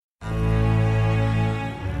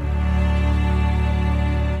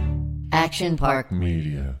Action Park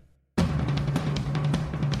Media.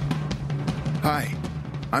 Hi,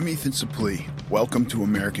 I'm Ethan Suplee. Welcome to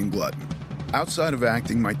American Glutton. Outside of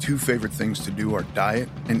acting, my two favorite things to do are diet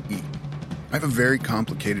and eat. I have a very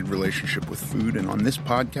complicated relationship with food, and on this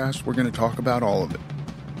podcast, we're going to talk about all of it.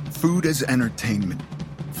 Food as entertainment,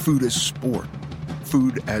 food as sport,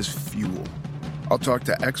 food as fuel. I'll talk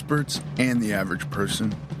to experts and the average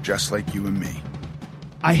person, just like you and me.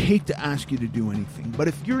 I hate to ask you to do anything, but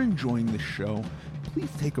if you're enjoying this show, please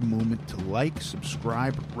take a moment to like,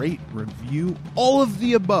 subscribe, rate, review, all of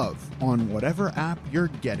the above on whatever app you're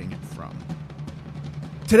getting it from.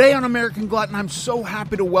 Today on American Glutton, I'm so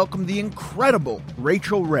happy to welcome the incredible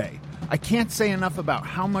Rachael Ray. I can't say enough about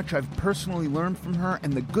how much I've personally learned from her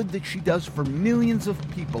and the good that she does for millions of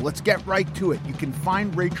people. Let's get right to it. You can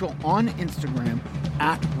find Rachael on Instagram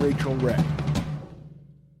at Rachael Ray.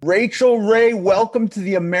 Rachael Ray, welcome to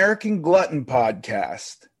the American Glutton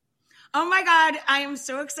podcast. Oh my God, I am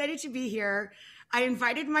so excited to be here. I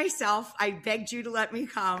invited myself. I begged you to let me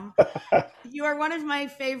come. You are one of my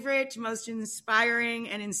favorite, most inspiring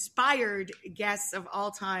and inspired guests of all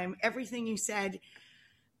time. Everything you said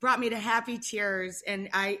brought me to happy tears, and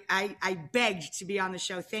I begged to be on the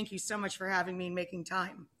show. Thank you so much for having me and making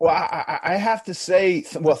time. Well, I have to say,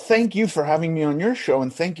 well, thank you for having me on your show,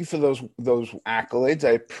 and thank you for those accolades.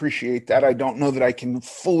 I appreciate that. I don't know that I can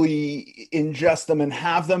fully ingest them and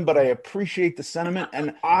have them, but I appreciate the sentiment.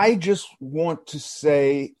 And I just want to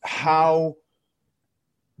say how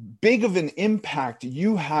big of an impact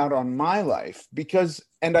you had on my life, because,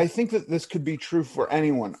 and I think that this could be true for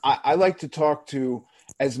anyone. I like to talk to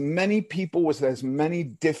as many people with as many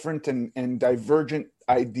different and divergent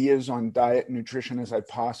ideas on diet and nutrition as I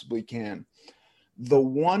possibly can. The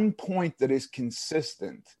one point that is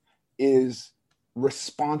consistent is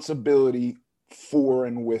responsibility for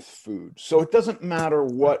and with food. So it doesn't matter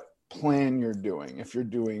what plan you're doing. If you're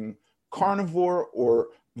doing carnivore or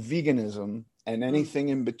veganism and anything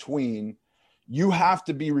in between, you have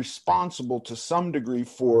to be responsible to some degree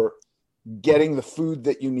for getting the food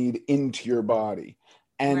that you need into your body.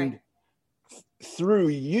 And right. Through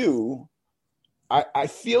you, I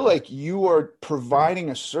feel like you are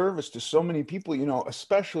providing a service to so many people, you know,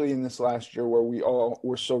 especially in this last year where we all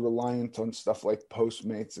were so reliant on stuff like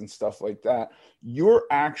Postmates and stuff like that. You're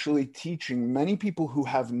actually teaching many people who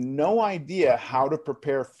have no idea how to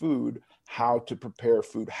prepare food, how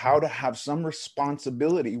to have some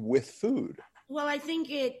responsibility with food. Well, I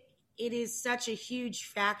think it is such a huge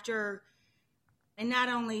factor, and not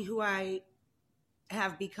only who I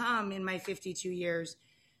have become in my 52 years,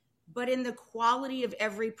 but in the quality of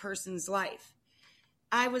every person's life.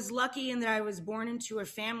 I was lucky in that I was born into a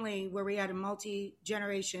family where we had a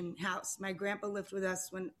multi-generation house. My grandpa lived with us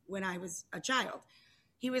when I was a child.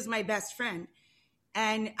 He was my best friend.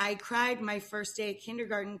 And I cried my first day at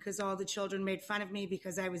kindergarten because all the children made fun of me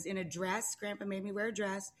because I was in a dress. Grandpa made me wear a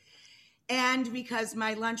dress. And because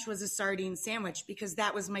my lunch was a sardine sandwich, because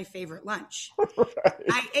that was my favorite lunch. Right.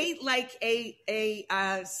 I ate like a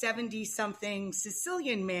 70-something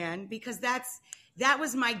Sicilian man because that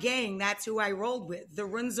was my gang. That's who I rolled with, the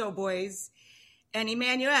Runzo boys and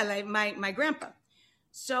Emanuele, my grandpa.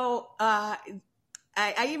 So I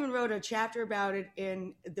even wrote a chapter about it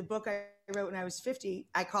in the book I wrote when I was 50.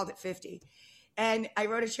 I called it 50. And I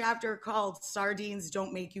wrote a chapter called Sardines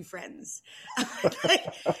Don't Make You Friends.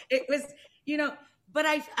 It was, you know, but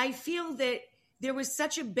I feel that there was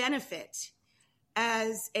such a benefit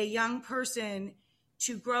as a young person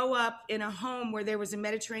to grow up in a home where there was a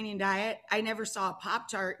Mediterranean diet. I never saw a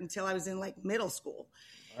Pop-Tart until I was in like middle school.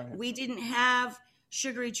 Right. We didn't have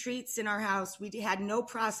sugary treats in our house. We had no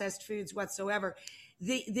processed foods whatsoever.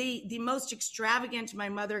 The most extravagant my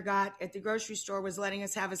mother got at the grocery store was letting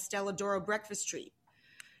us have a Stella D'Oro breakfast treat.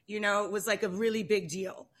 You know, it was like a really big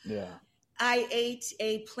deal. Yeah. I ate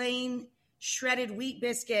a plain shredded wheat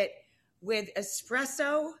biscuit with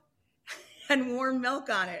espresso and warm milk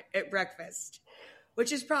on it at breakfast,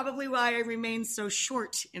 which is probably why I remain so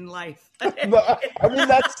short in life. I mean,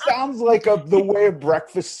 that sounds like the way a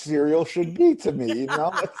breakfast cereal should be to me. You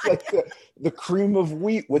know, it's like the cream of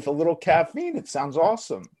wheat with a little caffeine. It sounds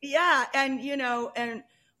awesome. Yeah. And, you know, and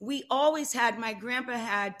we always had, my grandpa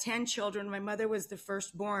had 10 children. My mother was the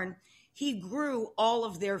firstborn. He grew all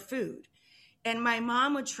of their food. And my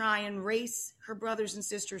mom would try and race her brothers and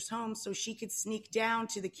sisters home so she could sneak down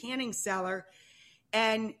to the canning cellar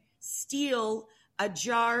and steal a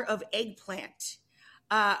jar of eggplant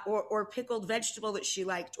or pickled vegetable that she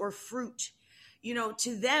liked, or fruit. You know,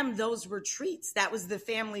 to them, those were treats. That was the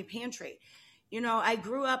family pantry. You know, I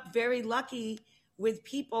grew up very lucky with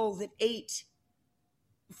people that ate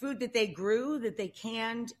food that they grew, that they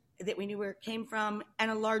canned, that we knew where it came from,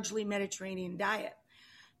 and a largely Mediterranean diet.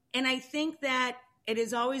 And I think that it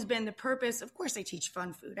has always been the purpose. Of course, I teach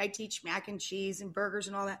fun food. I teach mac and cheese and burgers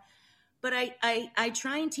and all that. But I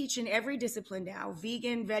try and teach in every discipline now: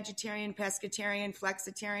 vegan, vegetarian, pescatarian,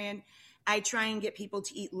 flexitarian. I try and get people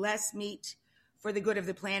to eat less meat for the good of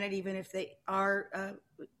the planet, even if they are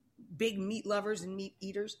big meat lovers and meat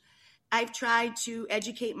eaters. I've tried to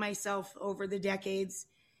educate myself over the decades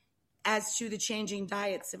as to the changing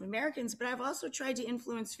diets of Americans, but I've also tried to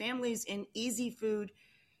influence families in easy food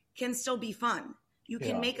can still be fun. You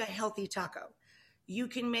can make a healthy taco. You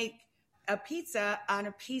can make a pizza on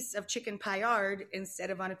a piece of chicken paillard instead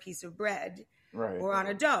of on a piece of bread or on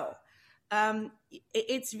a dough.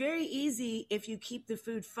 It's very easy if you keep the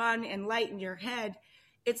food fun and light in your head.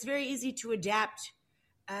 It's very easy to adapt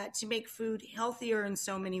to make food healthier in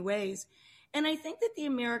so many ways. And I think that the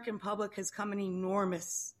American public has come an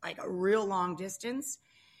enormous, like a real long distance.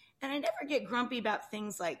 And I never get grumpy about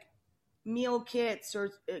things like meal kits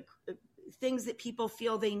or things that people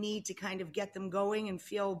feel they need to kind of get them going and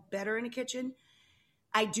feel better in a kitchen.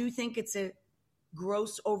 I do think it's a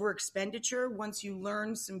gross over expenditure once you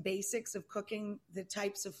learn some basics of cooking, the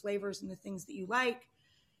types of flavors and the things that you like.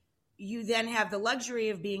 You then have the luxury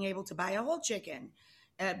of being able to buy a whole chicken,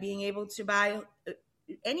 being able to buy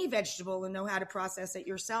any vegetable and know how to process it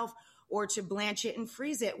yourself, or to blanch it and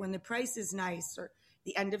freeze it when the price is nice, or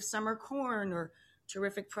the end of summer corn, or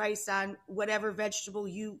terrific price on whatever vegetable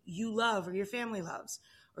you love or your family loves,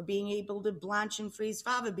 or being able to blanch and freeze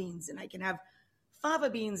fava beans. And I can have fava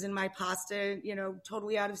beans in my pasta,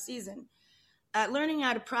 totally out of season. Learning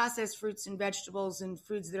how to process fruits and vegetables and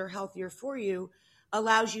foods that are healthier for you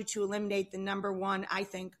allows you to eliminate the number one, I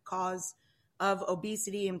think, cause of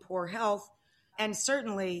obesity and poor health, and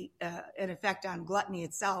certainly an effect on gluttony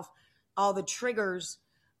itself, all the triggers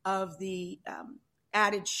of the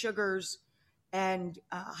added sugars and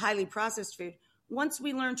highly processed food. Once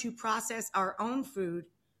we learn to process our own food,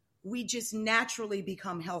 we just naturally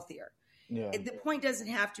become healthier. Yeah. The point doesn't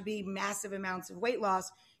have to be massive amounts of weight loss.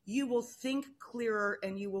 You will think clearer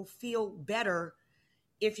and you will feel better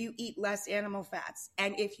if you eat less animal fats.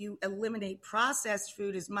 And if you eliminate processed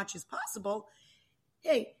food as much as possible.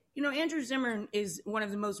 Hey, Andrew Zimmern is one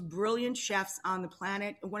of the most brilliant chefs on the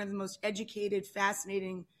planet, one of the most educated,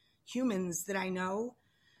 fascinating humans that I know.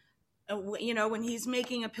 When he's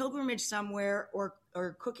making a pilgrimage somewhere or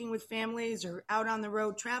cooking with families or out on the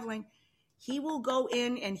road traveling, he will go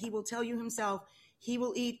in and he will tell you himself, he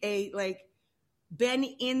will eat been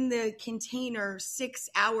in the container 6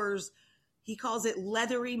 hours. He calls it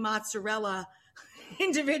leathery mozzarella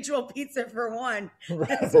individual pizza for one.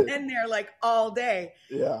 That's been there all day.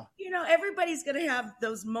 Yeah. Everybody's going to have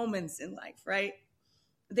those moments in life, right?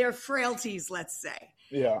 Their frailties, let's say.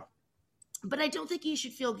 Yeah. But I don't think you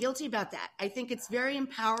should feel guilty about that. I think it's very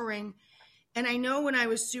empowering. And I know when I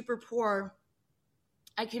was super poor,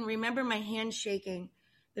 I can remember my hand shaking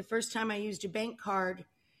the first time I used a bank card.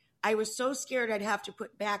 I was so scared I'd have to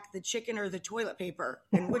put back the chicken or the toilet paper.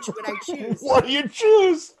 And which would I choose? What do you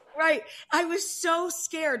choose? Right. I was so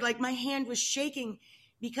scared. My hand was shaking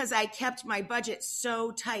because I kept my budget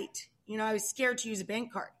so tight. I was scared to use a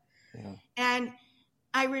bank card. Yeah. And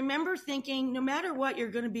I remember thinking, no matter what, you're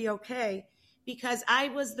going to be okay, because I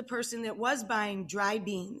was the person that was buying dry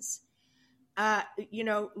beans,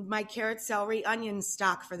 my carrot, celery, onion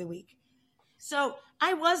stock for the week. So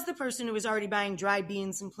I was the person who was already buying dry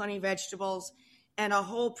beans and plenty of vegetables and a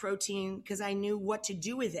whole protein because I knew what to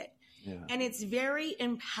do with it. Yeah. And it's very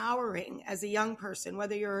empowering as a young person,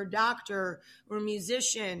 whether you're a doctor or a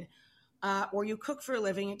musician or you cook for a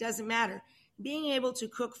living, it doesn't matter. Being able to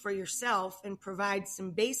cook for yourself and provide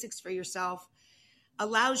some basics for yourself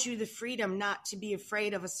allows you the freedom not to be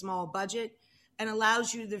afraid of a small budget, and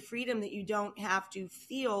allows you the freedom that you don't have to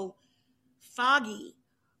feel foggy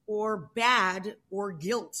or bad or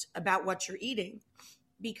guilt about what you're eating,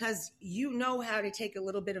 because you know how to take a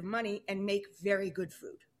little bit of money and make very good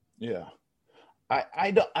food. Yeah.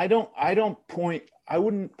 I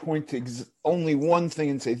wouldn't point to only one thing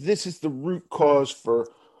and say, this is the root cause for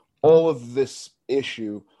all of this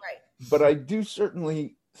issue. Right. But I do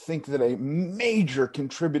certainly think that a major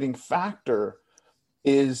contributing factor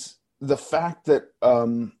is the fact that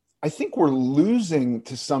I think we're losing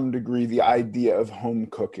to some degree the idea of home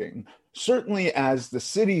cooking. Certainly as the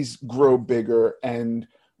cities grow bigger and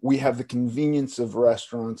we have the convenience of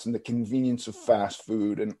restaurants and the convenience of fast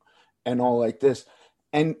food and all like this.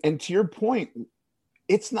 And to your point,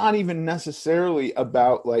 it's not even necessarily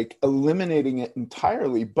about eliminating it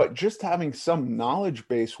entirely, but just having some knowledge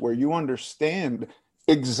base where you understand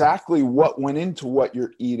exactly what went into what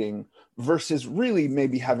you're eating versus really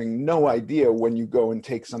maybe having no idea when you go and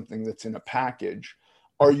take something that's in a package.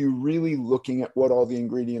 Are you really looking at what all the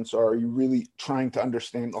ingredients are? Are you really trying to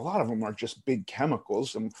understand? A lot of them are just big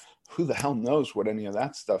chemicals, and who the hell knows what any of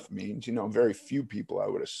that stuff means? Very few people, I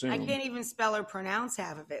would I assume. can't even spell or pronounce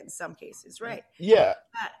half of it in some cases, right? Yeah.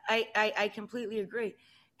 I completely agree.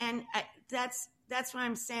 And that's what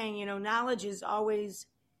I'm saying. Knowledge is always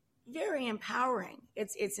very empowering.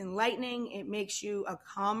 It's enlightening. It makes you a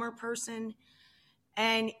calmer person.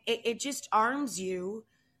 And it just arms you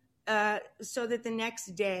so that the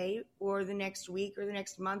next day or the next week or the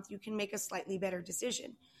next month, you can make a slightly better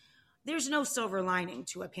decision. There's no silver lining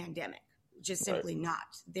to a pandemic, just simply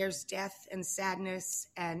not. There's death and sadness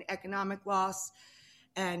and economic loss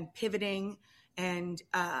and pivoting and,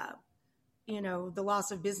 the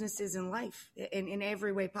loss of businesses and life in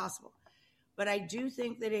every way possible. But I do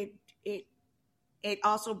think that it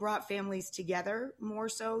also brought families together more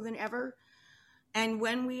so than ever. And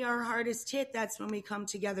when we are hardest hit, that's when we come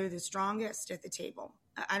together the strongest at the table.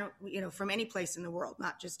 I don't, from any place in the world,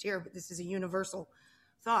 not just here, but this is a universal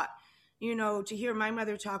thought. To hear my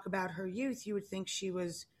mother talk about her youth, you would think she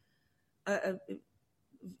was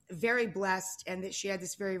very blessed and that she had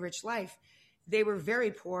this very rich life. They were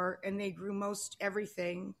very poor and they grew most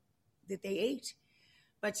everything that they ate.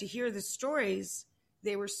 But to hear the stories,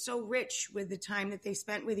 they were so rich with the time that they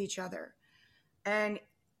spent with each other. And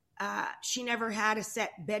she never had a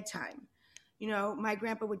set bedtime. My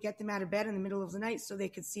grandpa would get them out of bed in the middle of the night so they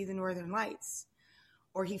could see the northern lights.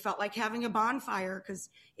 Or he felt like having a bonfire because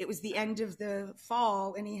it was the end of the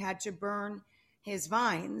fall and he had to burn his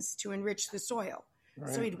vines to enrich the soil.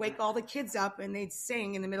 Right. So he'd wake all the kids up and they'd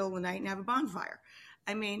sing in the middle of the night and have a bonfire.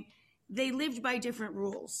 I mean, they lived by different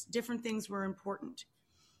rules. Different things were important.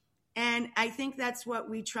 And I think that's what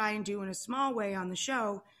we try and do in a small way on the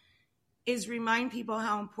show is remind people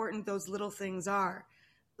how important those little things are.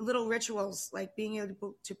 Little rituals like being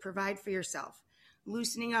able to provide for yourself,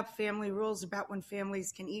 loosening up family rules about when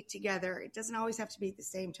families can eat together. It doesn't always have to be at the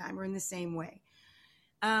same time or in the same way.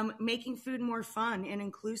 Making food more fun and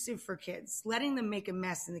inclusive for kids, letting them make a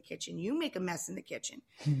mess in the kitchen. You make a mess in the kitchen,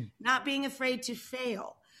 not being afraid to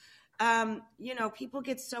fail. People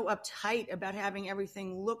get so uptight about having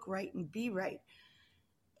everything look right and be right.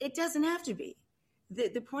 It doesn't have to be.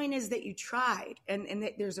 The point is that you tried and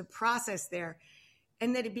that there's a process there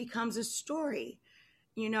and that it becomes a story,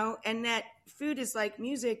 and that food is like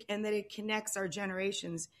music and that it connects our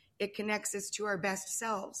generations. It connects us to our best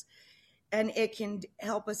selves and it can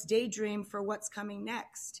help us daydream for what's coming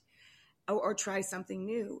next or try something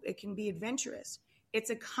new. It can be adventurous. It's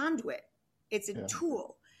a conduit. It's a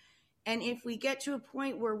tool. And if we get to a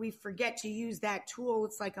point where we forget to use that tool,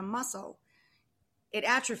 it's like a muscle. It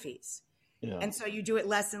atrophies. Yeah. And so you do it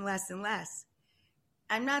less and less and less.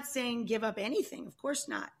 I'm not saying give up anything. Of course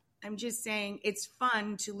not. I'm just saying it's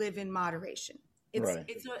fun to live in moderation.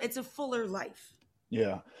 It's a fuller life.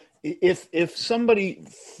 Yeah. If somebody,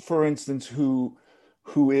 for instance, who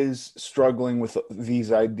is struggling with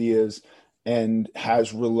these ideas and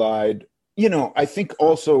has relied, I think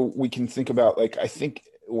also we can think about, like, I think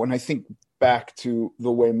when I think back to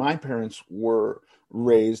the way my parents were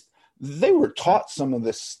raised, they were taught some of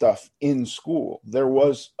this stuff in school. There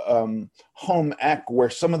was home ec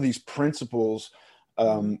where some of these principles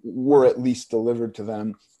were at least delivered to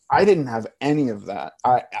them. I didn't have any of that.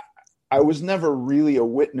 I was never really a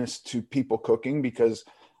witness to people cooking because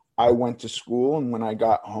I went to school and when I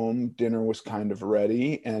got home, dinner was kind of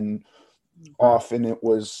ready. And often it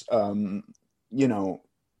was,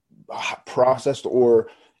 processed, or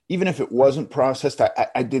even if it wasn't processed,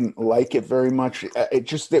 I didn't like it very much.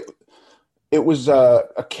 It was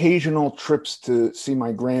occasional trips to see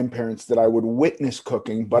my grandparents that I would witness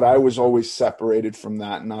cooking, but I was always separated from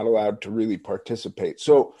that, not allowed to really participate.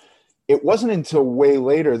 So it wasn't until way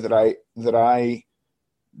later that I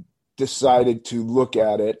decided to look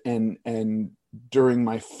at it, and during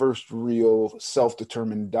my first real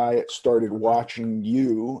self-determined diet, started watching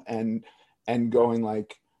you and going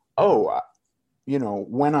like, oh,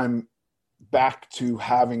 when I'm back to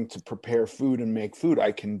having to prepare food and make food,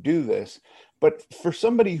 I can do this. But for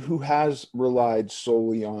somebody who has relied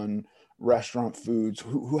solely on restaurant foods,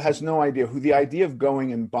 who has no idea, who the idea of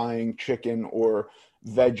going and buying chicken or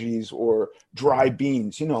veggies or dry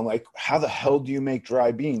beans, like, how the hell do you make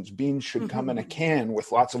dry beans? Beans should come in a can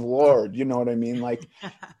with lots of lard. You know what I mean? Like,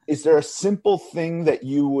 is there a simple thing that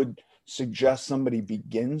you would suggest somebody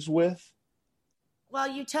begins with? Well,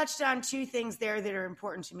 you touched on two things there that are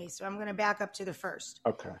important to me, so I'm going to back up to the first.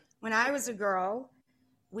 Okay. When I was a girl,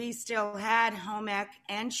 we still had home ec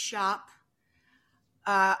and shop.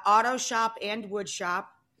 auto shop and wood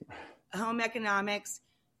shop, home economics,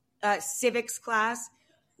 civics class.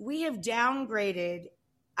 We have downgraded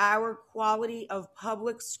our quality of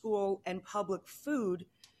public school and public food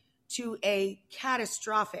to a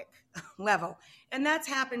catastrophic level. And that's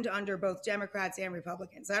happened under both Democrats and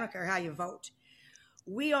Republicans. I don't care how you vote.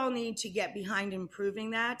 We all need to get behind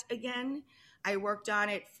improving that again. I worked on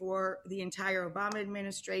it for the entire Obama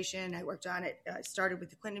administration. I worked on it, started with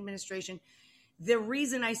the Clinton administration. The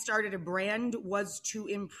reason I started a brand was to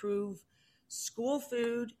improve school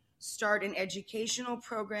food, start an educational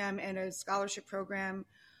program and a scholarship program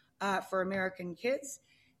for American kids,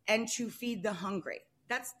 and to feed the hungry.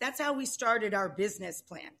 That's how we started our business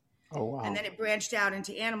plan. Oh, wow. And then it branched out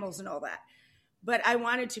into animals and all that. But I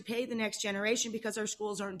wanted to pay the next generation because our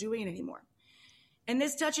schools aren't doing it anymore. And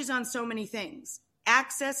this touches on so many things.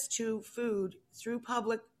 Access to food through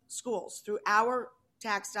public schools, through our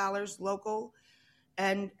tax dollars, local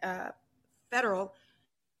and federal,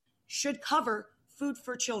 should cover food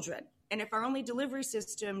for children. And if our only delivery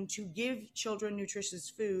system to give children nutritious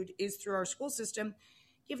food is through our school system,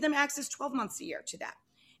 give them access 12 months a year to that.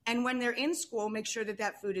 And when they're in school, make sure that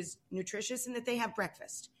that food is nutritious and that they have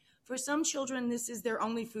breakfast. For some children, this is their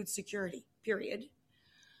only food security, period.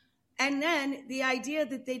 And then the idea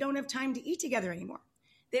that they don't have time to eat together anymore.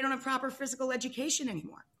 They don't have proper physical education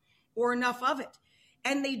anymore or enough of it.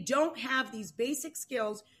 And they don't have these basic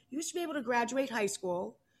skills. You used to be able to graduate high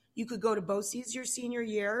school. You could go to BOCES your senior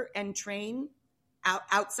year and train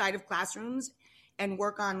outside of classrooms and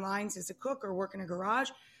work on lines as a cook or work in a garage.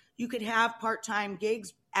 You could have part-time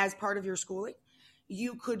gigs as part of your schooling.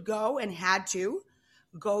 You could go and had to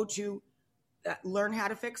go to learn how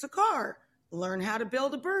to fix a car, learn how to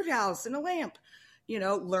build a birdhouse and a lamp,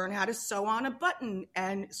 learn how to sew on a button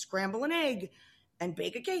and scramble an egg and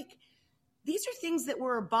bake a cake. These are things that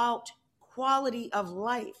were about quality of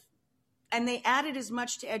life. And they added as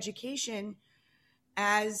much to education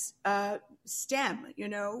as STEM,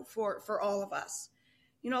 for all of us.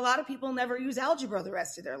 A lot of people never use algebra the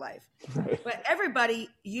rest of their life, but everybody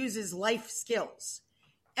uses life skills.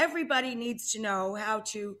 Everybody needs to know how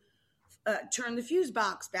to turn the fuse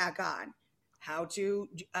box back on, how to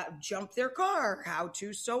jump their car, how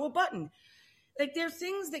to sew a button. Like, they're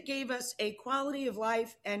things that gave us a quality of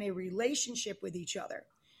life and a relationship with each other.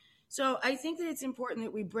 So I think that it's important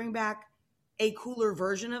that we bring back a cooler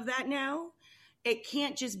version of that now. It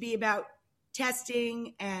can't just be about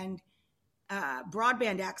testing and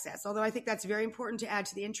broadband access, although I think that's very important to add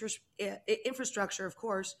to the infrastructure, of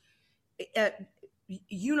course.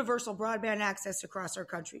 Universal broadband access across our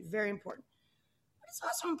country, very important. But it's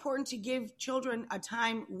also important to give children a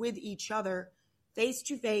time with each other, face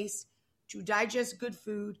to face, to digest good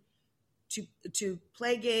food, to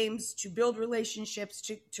play games, to build relationships,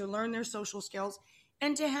 to learn their social skills,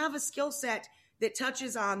 and to have a skill set that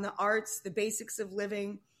touches on the arts, the basics of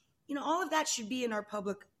living. All of that should be in our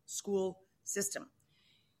public school system.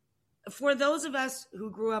 For those of us who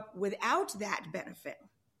grew up without that benefit,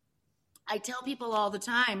 I tell people all the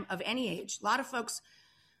time of any age, a lot of folks,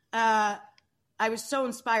 I was so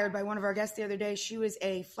inspired by one of our guests the other day. She was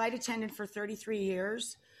a flight attendant for 33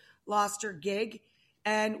 years, lost her gig,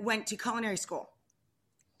 and went to culinary school.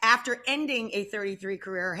 After ending a 33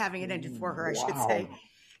 career, having it ended for her, I should say,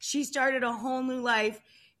 she started a whole new life.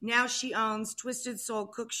 Now she owns Twisted Soul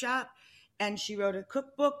Cook Shop, and she wrote a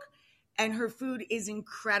cookbook, and her food is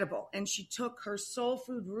incredible. And she took her soul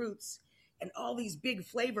food roots and all these big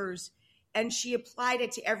flavors, and she applied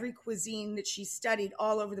it to every cuisine that she studied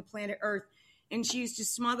all over the planet Earth. And she used to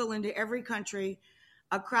smuggle into every country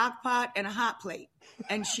a crock pot and a hot plate,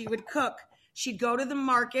 and she would cook. She'd go to the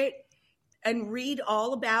market and read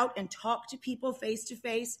all about and talk to people face to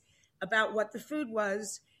face about what the food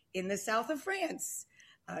was in the south of France,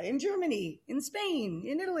 in Germany, in Spain,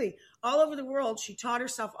 in Italy, all over the world. She taught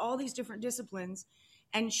herself all these different disciplines,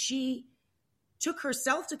 and she took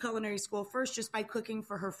herself to culinary school first just by cooking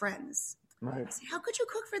for her friends. Right. I said, how could you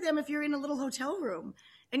cook for them if you're in a little hotel room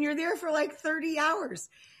and you're there for like 30 hours?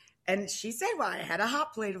 And she said, well, I had a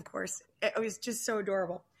hot plate, of course. It was just so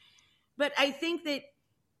adorable. But I think that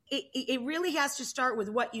it really has to start with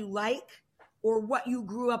what you like or what you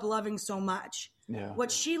grew up loving so much. Yeah.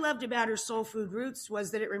 What she loved about her soul food roots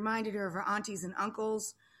was that it reminded her of her aunties and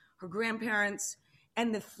uncles, her grandparents,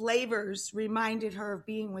 and the flavors reminded her of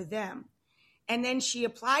being with them. And then she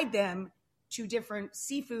applied them to different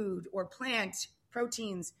seafood or plant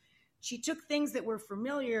proteins. She took things that were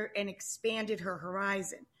familiar and expanded her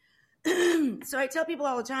horizon. So I tell people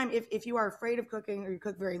all the time, if you are afraid of cooking or you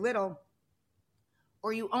cook very little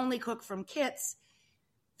or you only cook from kits,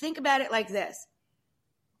 think about it like this.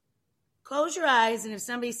 Close your eyes, and if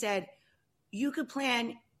somebody said you could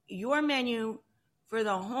plan your menu for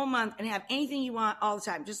the whole month and have anything you want all the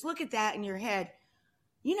time, just look at that in your head.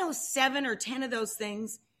 7 or 10 of those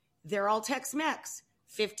things, they're all Tex-Mex.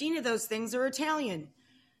 15 of those things are Italian.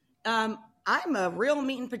 I'm a real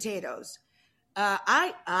meat and potatoes.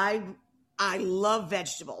 I love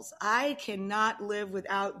vegetables. I cannot live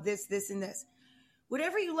without this, and this.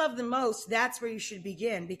 Whatever you love the most, that's where you should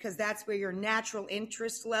begin, because that's where your natural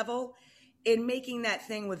interest level in making that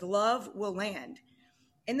thing with love will land.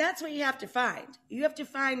 And that's what you have to find. You have to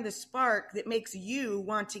find the spark that makes you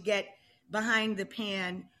want to get behind the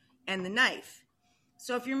pan and the knife.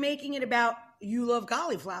 So if you're making it about you love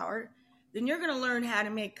cauliflower, then you're going to learn how to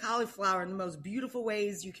make cauliflower in the most beautiful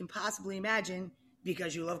ways you can possibly imagine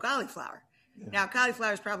because you love cauliflower. Yeah. Now,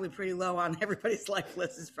 cauliflower is probably pretty low on everybody's life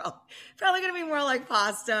list. It's probably going to be more like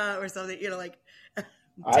pasta or something, like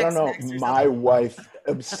I don't know. My wife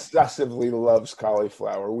obsessively loves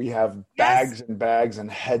cauliflower. We have bags and bags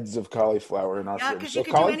and heads of cauliflower in our fridge. So you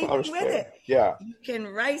can do anything with it. Yeah. You can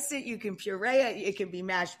rice it. You can puree it. It can be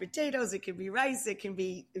mashed potatoes. It can be rice. It can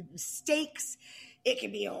be steaks. It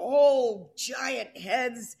can be whole giant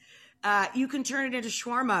heads. You can turn it into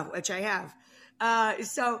shawarma, which I have.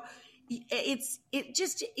 So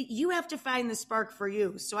you have to find the spark for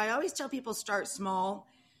you. So I always tell people, start small.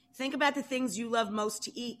 Think about the things you love most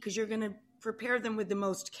to eat, because you're going to prepare them with the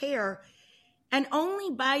most care, and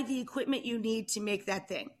only buy the equipment you need to make that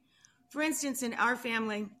thing. For instance, in our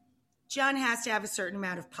family, John has to have a certain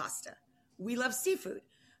amount of pasta. We love seafood.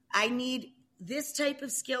 I need this type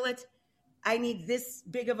of skillet. I need this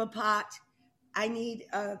big of a pot. I need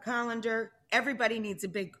a colander. Everybody needs a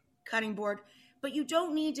big cutting board, but you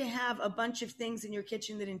don't need to have a bunch of things in your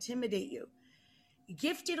kitchen that intimidate you.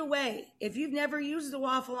 Gift it away. If you've never used the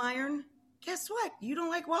waffle iron, guess what? You don't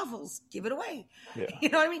like waffles. Give it away. Yeah. You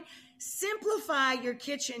know what I mean? Simplify your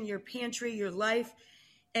kitchen, your pantry, your life,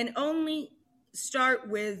 and only start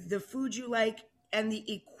with the food you like and the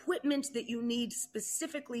equipment that you need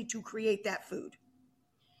specifically to create that food.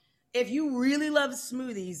 If you really love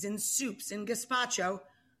smoothies and soups and gazpacho,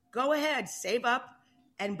 go ahead, save up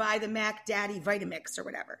and buy the Mac Daddy Vitamix or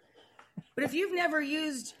whatever. But if you've never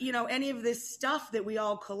used, any of this stuff that we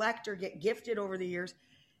all collect or get gifted over the years,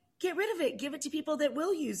 get rid of it. Give it to people that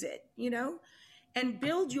will use it, and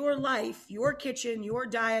build your life, your kitchen, your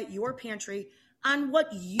diet, your pantry on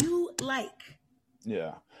what you like.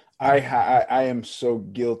 Yeah. I am so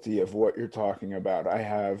guilty of what you're talking about. I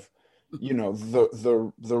have,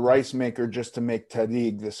 the rice maker just to make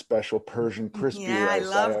tahdig, the special Persian crispy rice. I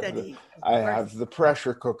love tahdig. I have the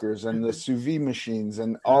pressure cookers and the sous vide machines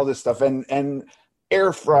and all this stuff, and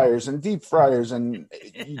air fryers and deep fryers, and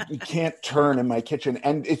you can't turn in my kitchen.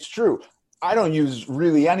 And it's true, I don't use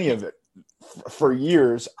really any of it for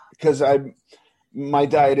years because my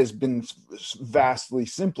diet has been vastly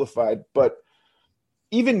simplified. But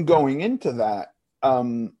even going into that, But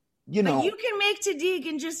you can make tahdig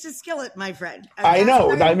in just a skillet, my friend. I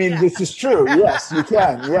know. This is true. Yes, you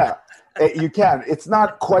can. Yeah, you can. It's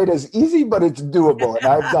not quite as easy, but it's doable, and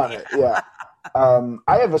I've done it. Yeah.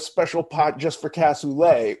 I have a special pot just for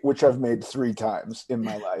cassoulet, which I've made 3 times in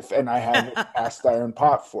my life, and I have a cast iron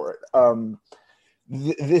pot for it.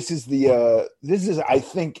 This is, I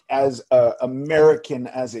think, as American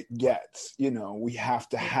as it gets. We have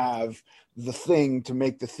to have the thing to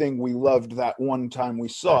make the thing we loved that one time we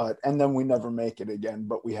saw it, and then we never make it again,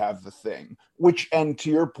 but we have the thing, and to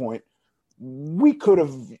your point, we could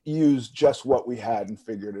have used just what we had and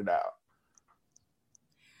figured it out.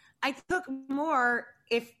 I cook more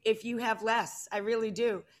if you have less. I really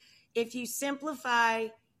do. If you simplify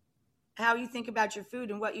how you think about your food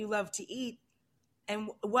and what you love to eat and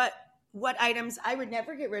what items, I would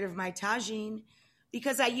never get rid of my tagine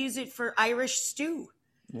because I use it for Irish stew.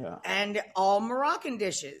 Yeah. And all Moroccan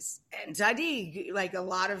dishes and tahdig, like a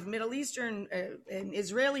lot of Middle Eastern and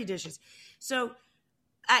Israeli dishes. So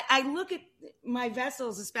I look at my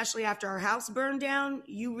vessels, especially after our house burned down.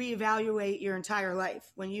 You reevaluate your entire life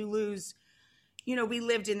when you lose. We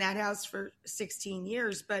lived in that house for 16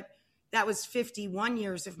 years, but that was 51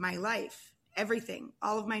 years of my life. Everything,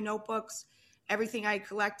 all of my notebooks, everything I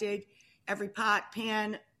collected, every pot,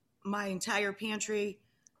 pan, my entire pantry.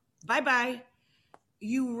 Bye-bye.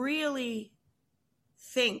 You really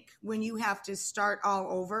think when you have to start all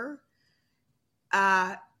over,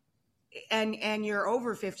 and you're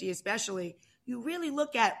over 50 especially, you really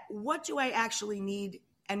look at what do I actually need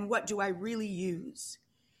and what do I really use.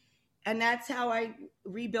 And that's how I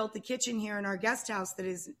rebuilt the kitchen here in our guest house that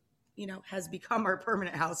is, has become our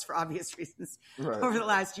permanent house for obvious reasons over the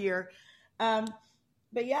last year.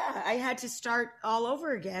 But yeah, I had to start all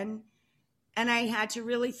over again. And I had to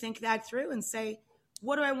really think that through and say,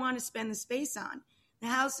 what do I want to spend the space on? The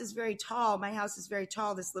house is very tall. My house is very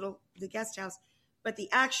tall, the guest house, but the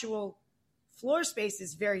actual floor space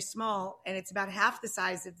is very small, and it's about half the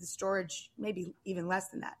size of the storage, maybe even less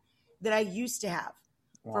than that I used to have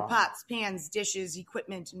for pots, pans, dishes,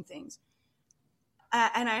 equipment, and things.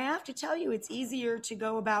 And I have to tell you, it's easier to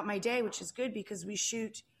go about my day, which is good because we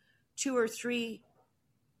shoot 2 or 3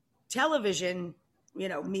 television,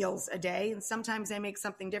 meals a day. And sometimes I make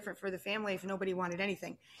something different for the family if nobody wanted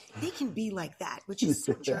anything. They can be like that, which is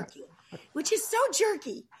so jerky,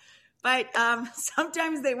 But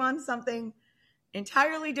sometimes they want something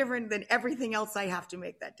entirely different than everything else I have to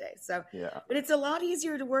make that day. So, but it's a lot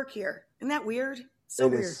easier to work here. Isn't that weird?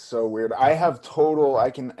 It is so weird. I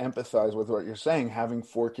can empathize with what you're saying. Having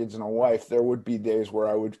 4 kids and a wife, there would be days where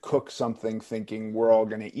I would cook something thinking we're all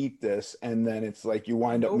going to eat this. And then it's like you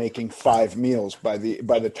wind up making 5 meals by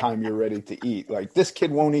the time you're ready to eat. Like this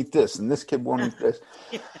kid won't eat this and this kid won't eat this.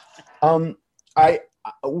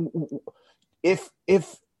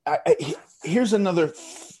 Here's another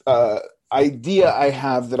idea I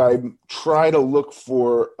have that I try to look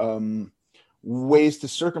for ways to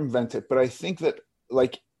circumvent it. But I think that,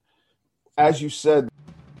 like, as you said,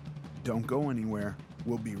 Don't go anywhere.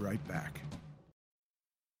 We'll be right back.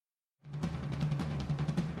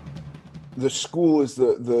 the school is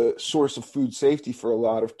the source of food safety for a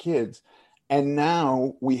lot of kids. And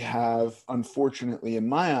now we have, unfortunately, in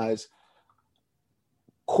my eyes,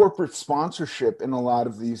 corporate sponsorship in a lot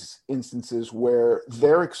of these instances where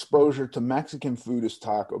their exposure to Mexican food is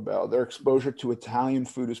Taco Bell, their exposure to Italian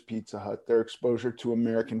food is Pizza Hut, their exposure to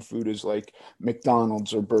American food is like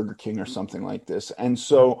McDonald's or Burger King or something like this. And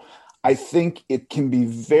so I think it can be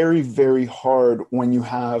very, very hard when you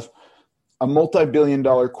have a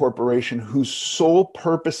multi-billion-dollar corporation whose sole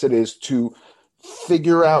purpose it is to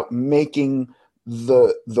figure out making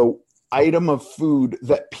the item of food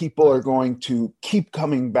that people are going to keep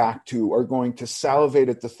coming back to, are going to salivate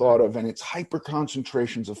at the thought of, and it's hyper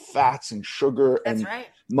concentrations of fats and sugar. That's and right.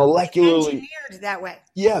 Molecularly engineered that way.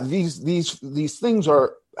 Yeah, these things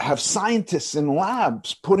have scientists in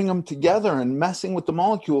labs putting them together and messing with the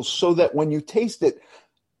molecules so that when you taste it,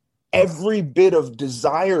 every bit of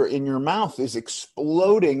desire in your mouth is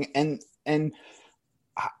exploding. And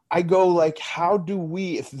I go like, how do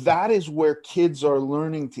we, if that is where kids are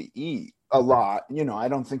learning to eat a lot, I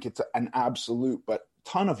don't think it's an absolute, but a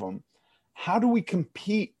ton of them, how do we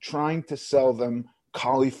compete trying to sell them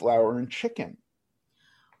cauliflower and chicken?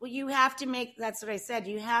 Well, you have to make, that's what I said,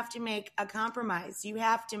 you have to make a compromise. You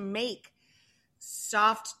have to make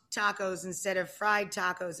soft tacos instead of fried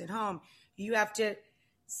tacos at home. You have to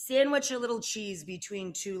sandwich a little cheese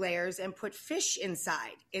between 2 layers and put fish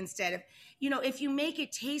inside instead of, if you make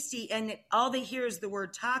it tasty and all they hear is the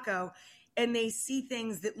word taco and they see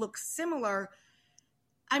things that look similar,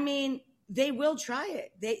 I mean, they will try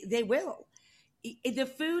it. They will. The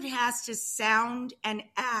food has to sound and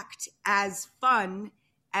act as fun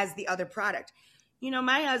as the other product.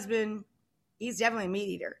 My husband, he's definitely a meat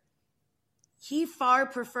eater. He far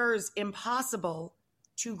prefers Impossible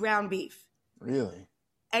to ground beef. Really?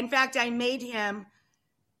 In fact,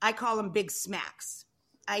 I call them Big Smacks.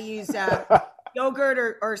 I use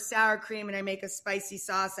yogurt or sour cream, and I make a spicy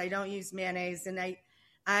sauce. I don't use mayonnaise. And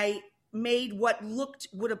I made what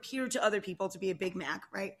would appear to other people to be a Big Mac,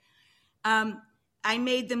 right? I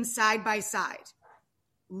made them side by side.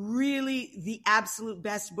 Really the absolute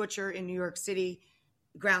best butcher in New York City,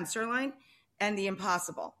 ground sirloin, and the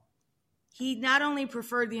Impossible. He not only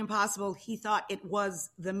preferred the Impossible, he thought it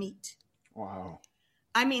was the meat. Wow.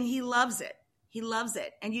 I mean, he loves it. He loves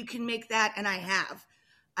it. And you can make that, and I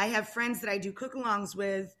have friends that I do cook-alongs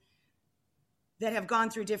with that have gone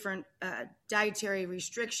through different dietary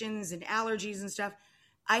restrictions and allergies and stuff.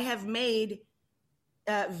 I have made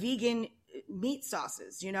vegan meat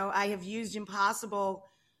sauces. I have used Impossible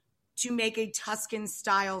to make a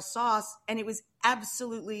Tuscan-style sauce, and it was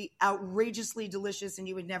absolutely outrageously delicious, and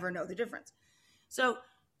you would never know the difference. So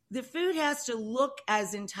the food has to look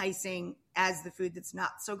as enticing as the food that's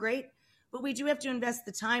not so great, but we do have to invest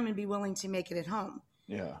the time and be willing to make it at home.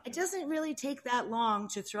 Yeah. It doesn't really take that long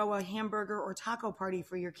to throw a hamburger or taco party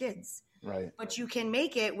for your kids. Right. But you can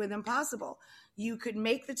make it with Impossible. You could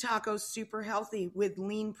make the tacos super healthy with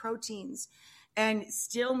lean proteins and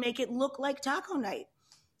still make it look like taco night.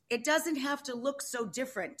 It doesn't have to look so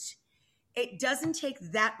different. It doesn't take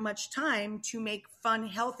that much time to make fun,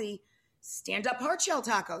 healthy, stand-up hard shell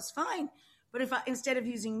tacos. Fine. But if instead of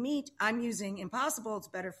using meat, I'm using Impossible, it's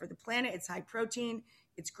better for the planet. It's high protein.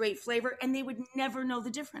 It's great flavor. And they would never know the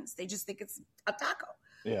difference. They just think it's a taco.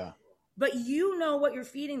 Yeah. but you know what you're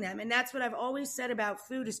feeding them. And that's what I've always said about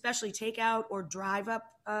food, especially takeout or drive up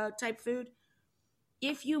type food.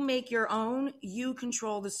 If you make your own, you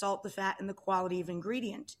control the salt, the fat, and the quality of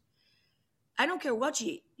ingredient. I don't care what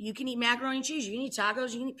you eat. You can eat macaroni and cheese. You can eat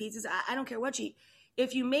tacos. You can eat pizzas. I don't care what you eat.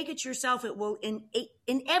 If you make it yourself, it will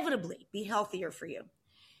inevitably be healthier for you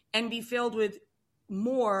and be filled with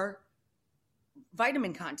more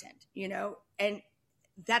vitamin content, and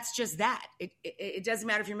that's just that. It doesn't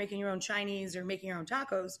matter if you're making your own Chinese or making your own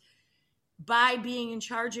tacos. By being in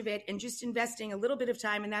charge of it and just investing a little bit of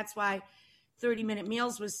time, and that's why 30-minute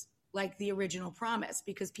meals was like the original promise,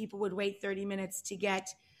 because people would wait 30 minutes to get,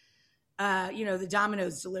 the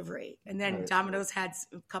Domino's delivery. And then right. Domino's had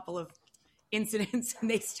a couple of incidents and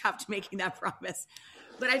they stopped making that promise.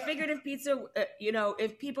 But I figured if pizza,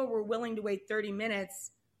 if people were willing to wait 30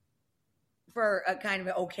 minutes for a kind of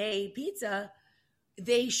an okay pizza,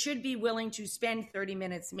 they should be willing to spend 30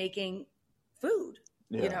 minutes making food,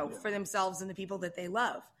 for themselves and the people that they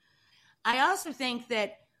love. I also think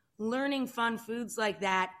that learning fun foods like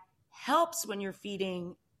that helps when you're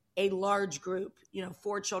feeding a large group,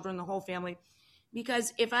 4 children, the whole family.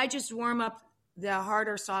 Because if I just warm up the hard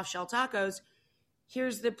or soft shell tacos,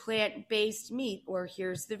 here's the plant-based meat, or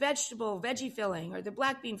here's the veggie filling, or the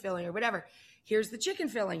black bean filling, or whatever. Here's the chicken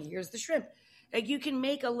filling, here's the shrimp. Like, you can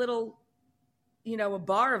make a little, a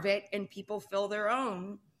bar of it, and people fill their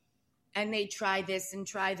own, and they try this and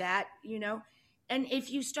try that, And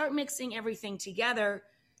if you start mixing everything together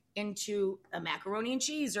into a macaroni and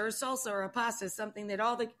cheese or a salsa or a pasta, something that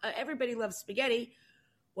everybody loves spaghetti.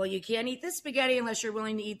 Well, you can't eat this spaghetti unless you're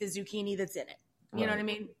willing to eat the zucchini that's in it. You know what I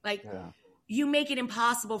mean? Like, you make it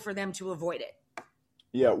impossible for them to avoid it.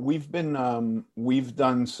 Yeah, we've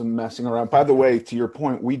done some messing around. By the way, to your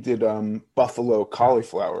point, we did buffalo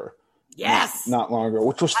cauliflower. Yes. Not long ago,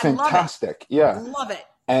 which was fantastic. Yeah. Love it.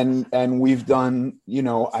 And we've done,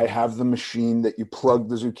 I have the machine that you plug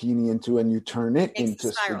the zucchini into and you turn it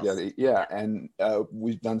into spaghetti. Yeah. And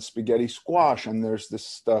we've done spaghetti squash, and there's this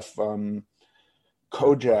stuff,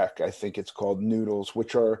 Kojak, I think it's called, noodles,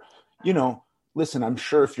 which are, listen, I'm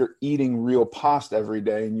sure if you're eating real pasta every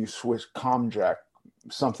day and you switch Komjak,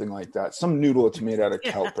 something like that, some noodle that's made out of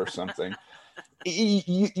kelp or something,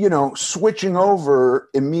 switching over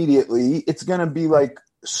immediately, it's going to be like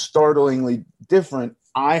startlingly different.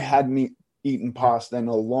 I hadn't eaten pasta in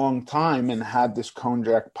a long time and had this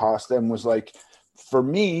konjac pasta and was like, for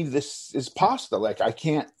me, this is pasta. Like,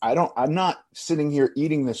 I'm not sitting here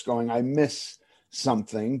eating this going, I miss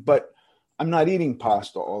something, but I'm not eating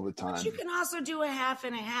pasta all the time. But you can also do a half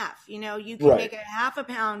and a half. You can make a half a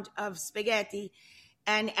pound of spaghetti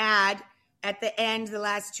and add at the end, the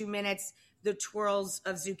last 2 minutes, the twirls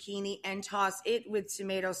of zucchini, and toss it with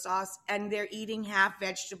tomato sauce. And they're eating half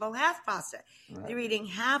vegetable, half pasta. Right. They're eating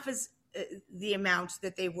half as the amount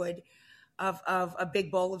that they would of a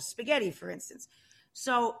big bowl of spaghetti, for instance.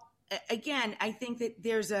 So again, I think that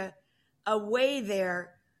there's a way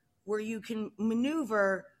there where you can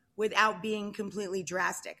maneuver without being completely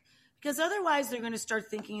drastic, because otherwise they're going to start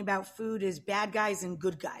thinking about food as bad guys and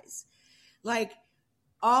good guys. Like,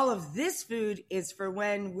 all of this food is for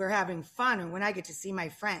when we're having fun or when I get to see my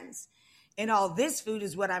friends. And all this food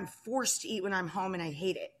is what I'm forced to eat when I'm home and I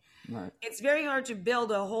hate it. Right. It's very hard to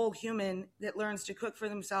build a whole human that learns to cook for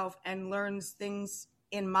themselves and learns things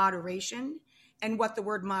in moderation, and what the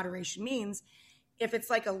word moderation means, if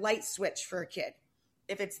it's like a light switch for a kid.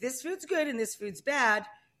 If it's this food's good and this food's bad,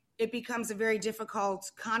 it becomes a very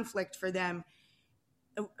difficult conflict for them.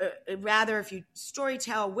 Rather, if you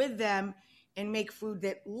storytell with them and make food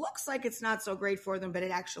that looks like it's not so great for them, but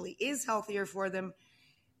it actually is healthier for them,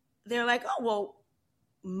 they're like, oh, well,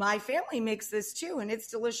 my family makes this too, and it's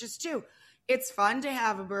delicious too. It's fun to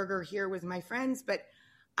have a burger here with my friends, but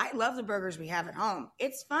I love the burgers we have at home.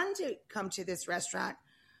 It's fun to come to this restaurant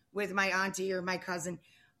with my auntie or my cousin,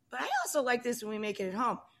 but I also like this when we make it at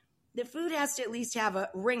home. The food has to at least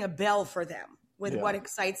ring a bell for them with what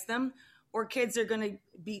excites them, or kids are going to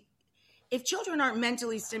be, if children aren't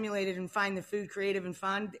mentally stimulated and find the food creative and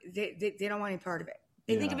fun, they don't want any part of it.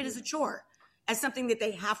 They think of it as a chore, as something that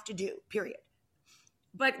they have to do, period.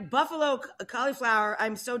 But buffalo cauliflower,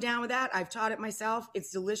 I'm so down with that. I've taught it myself.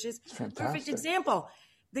 It's delicious. It's fantastic. Perfect example.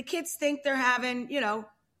 The kids think they're having,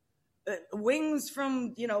 wings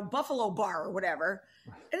from, Buffalo Bar or whatever,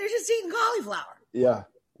 and they're just eating cauliflower. Yeah,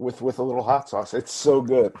 with a little hot sauce. It's so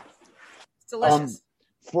good. It's delicious.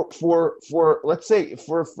 For let's say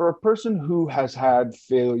for a person who has had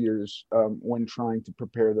failures when trying to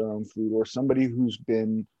prepare their own food, or somebody who's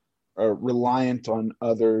been reliant on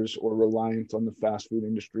others or reliant on the fast food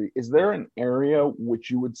industry, is there an area which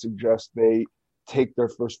you would suggest they take their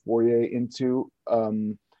first foray into.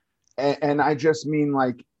 And I just mean,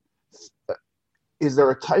 like, is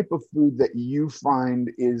there a type of food that you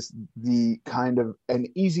find is the kind of an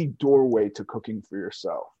easy doorway to cooking for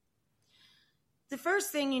yourself? The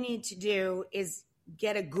first thing you need to do is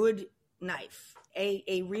get a good knife,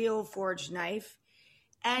 a real forged knife.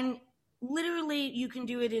 And literally you can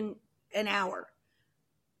do it in an hour.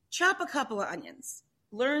 Chop a couple of onions.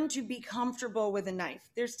 Learn to be comfortable with a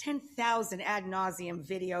knife. There's 10,000 ad nauseum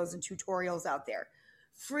videos and tutorials out there,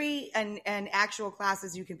 free and actual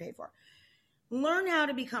classes you can pay for. Learn how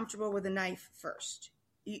to be comfortable with a knife first.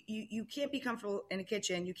 You can't be comfortable in a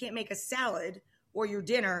kitchen. You can't make a salad or your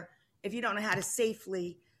dinner if you don't know how to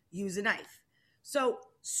safely use a knife. So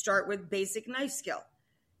start with basic knife skill.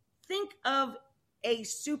 Think of a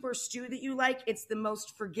super stew that you like. It's the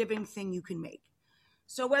most forgiving thing you can make.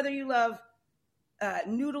 So whether you love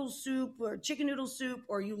noodle soup or chicken noodle soup,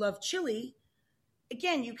 or you love chili,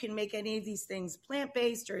 again, you can make any of these things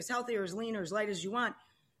plant-based or as healthy or as lean or as light as you want,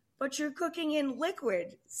 but you're cooking in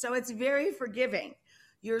liquid, so it's very forgiving.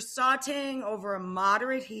 You're sauteing over a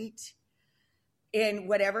moderate heat in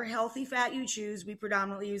whatever healthy fat you choose. We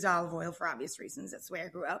predominantly use olive oil for obvious reasons. That's the way I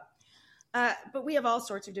grew up. But we have all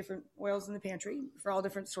sorts of different oils in the pantry for all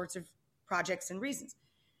different sorts of projects and reasons.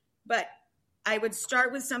 But I would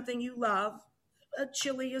start with something you love, a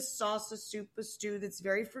chili, a sauce, a soup, a stew that's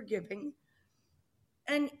very forgiving.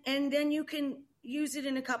 And then you can use it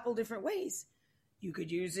in a couple different ways. You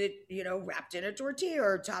could use it, wrapped in a tortilla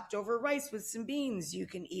or topped over rice with some beans. You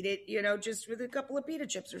can eat it, just with a couple of pita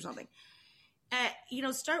chips or something.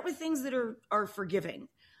 Start with things that are forgiving.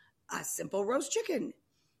 A simple roast chicken.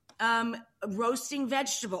 Roasting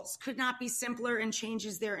vegetables could not be simpler and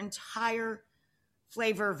changes their entire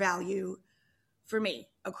flavor value for me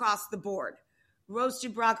across the board.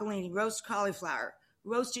 Roasted broccolini, roast cauliflower,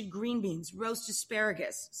 roasted green beans, roast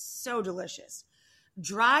asparagus, so delicious.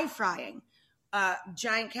 Dry frying,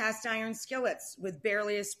 giant cast iron skillets with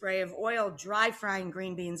barely a spray of oil, dry frying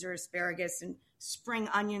green beans or asparagus and spring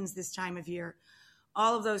onions this time of year.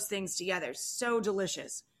 All of those things together, so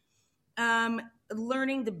delicious.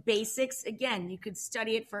 Learning the basics, again, you could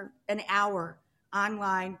study it for an hour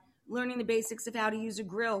online, learning the basics of how to use a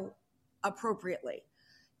grill appropriately,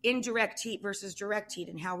 indirect heat versus direct heat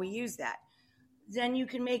and how we use that. Then you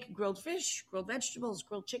can make grilled fish, grilled vegetables,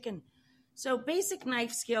 grilled chicken. So basic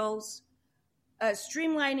knife skills,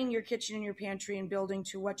 streamlining your kitchen and your pantry and building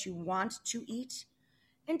to what you want to eat,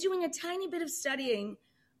 and doing a tiny bit of studying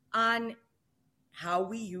on how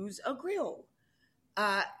we use a grill,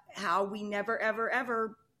 how we never, ever,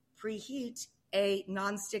 ever preheat a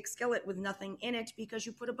nonstick skillet with nothing in it because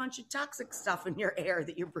you put a bunch of toxic stuff in your air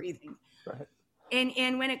that you're breathing. Right.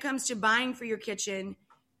 And when it comes to buying for your kitchen,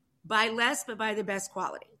 buy less, but buy the best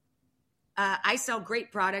quality. I sell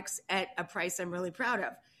great products at a price I'm really proud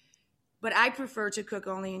of, but I prefer to cook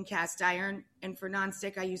only in cast iron, and for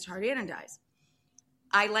nonstick, I use hard anodized.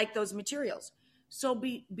 I like those materials. So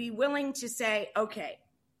be willing to say, okay,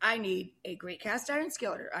 I need a great cast iron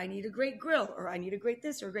skillet, or I need a great grill, or I need a great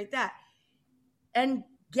this or a great that. And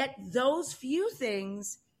get those few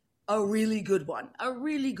things, a really good one, a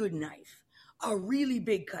really good knife, a really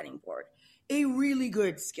big cutting board, a really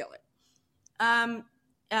good skillet.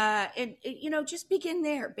 Just begin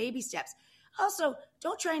there, baby steps. Also,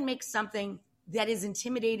 don't try and make something that is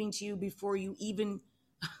intimidating to you before you even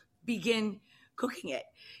begin cooking it.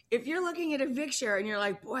 If you're looking at a picture and you're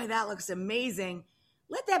like, boy, that looks amazing,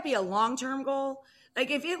 let that be a long-term goal.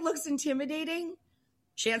 Like if it looks intimidating,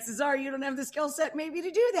 chances are you don't have the skill set maybe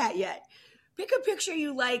to do that yet. Pick a picture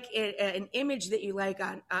you like, an image that you like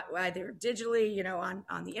on either digitally,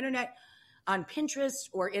 on the internet, on Pinterest,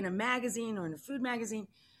 or in a magazine or in a food magazine,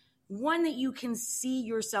 one that you can see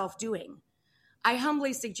yourself doing. I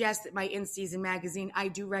humbly suggest that my in-season magazine, I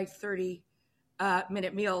do write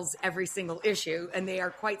 30-minute meals every single issue, and they are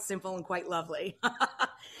quite simple and quite lovely.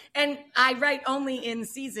 And I write only in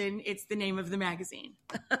season. It's the name of the magazine.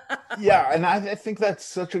 Yeah, and I think that's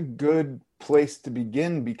such a good place to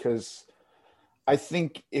begin, because I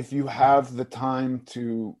think if you have the time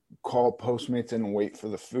to call Postmates and wait for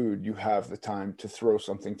the food, you have the time to throw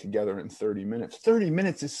something together in 30 minutes. 30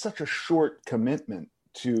 minutes is such a short commitment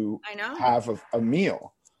to have a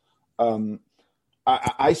meal.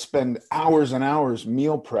 I spend hours and hours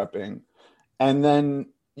meal prepping, and then,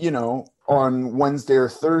 on Wednesday or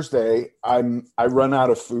Thursday, I run out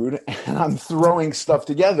of food and I'm throwing stuff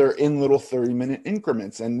together in little 30-minute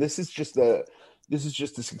increments. And this is just a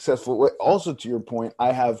successful way. Also, to your point,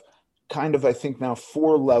 I have kind of, I think now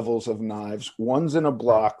 4 levels of knives. One's in a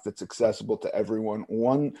block that's accessible to everyone.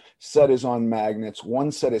 One set is on magnets.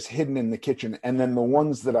 One set is hidden in the kitchen. And then the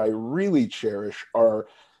ones that I really cherish are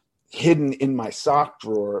hidden in my sock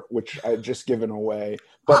drawer, which I've just given away.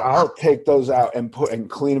 But I'll take those out and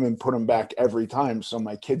clean them and put them back every time so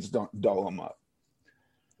my kids don't dull them up.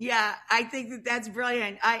 Yeah, I think that that's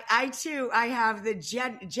brilliant. I too, I have the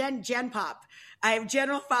Gen Pop. I have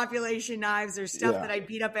general population knives or stuff that I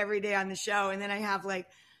beat up every day on the show. And then I have like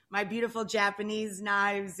my beautiful Japanese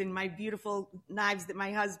knives and my beautiful knives that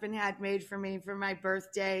my husband had made for me for my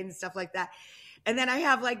birthday and stuff like that. And then I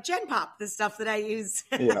have like Gen Pop, the stuff that I use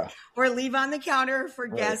or leave on the counter for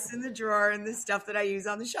guests in the drawer, and the stuff that I use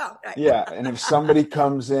on the show. Yeah. And if somebody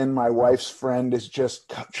comes in, my wife's friend is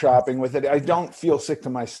just chopping with it, I don't feel sick to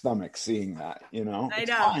my stomach seeing that, you know? I it's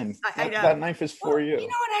know. fine. I know. That knife is for you. You know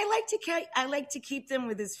what? I like to keep them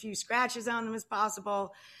with as few scratches on them as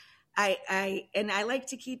possible. I like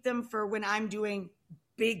to keep them for when I'm doing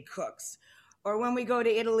big cooks, or when we go to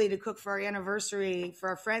Italy to cook for our anniversary for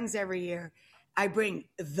our friends every year. I bring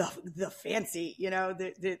the fancy, you know,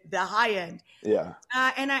 the high end. Yeah.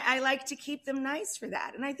 And I like to keep them nice for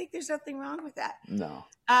that. And I think there's nothing wrong with that. No.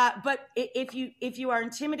 But if you are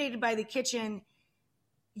intimidated by the kitchen,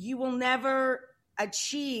 you will never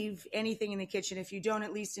achieve anything in the kitchen if you don't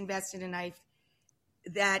at least invest in a knife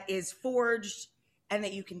that is forged and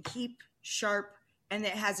that you can keep sharp and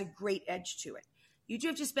that has a great edge to it. You do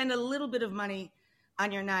have to spend a little bit of money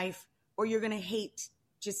on your knife, or you're going to hate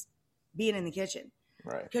just being in the kitchen,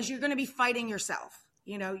 right? Because you're going to be fighting yourself.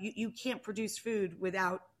 You know, you can't produce food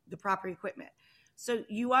without the proper equipment. So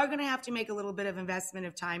you are going to have to make a little bit of investment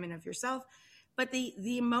of time and of yourself. But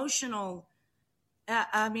the emotional,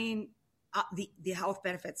 the health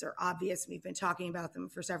benefits are obvious. We've been talking about them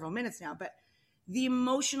for several minutes now, but the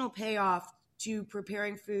emotional payoff to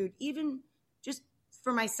preparing food, even just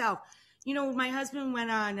for myself, you know, my husband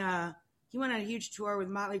went on a huge tour with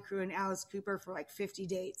Motley Crue and Alice Cooper for like 50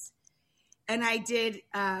 dates. And I did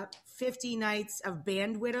 50 nights of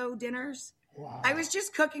band widow dinners. Wow. I was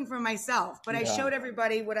just cooking for myself, but I showed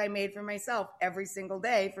everybody what I made for myself every single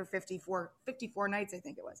day for 54 nights, I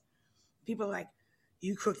think it was. People are like,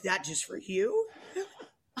 you cooked that just for you?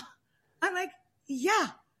 I'm like, yeah,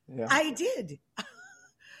 I did.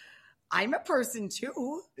 I'm a person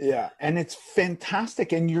too. Yeah. And it's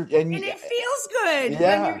fantastic. And it feels good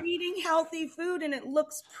when you're eating healthy food and it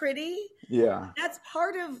looks pretty. Yeah. That's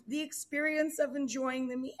part of the experience of enjoying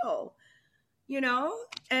the meal, you know?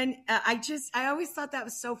 And I always thought that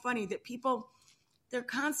was so funny that people, they're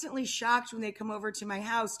constantly shocked when they come over to my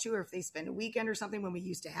house too, or if they spend a weekend or something when we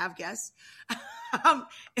used to have guests.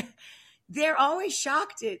 They're always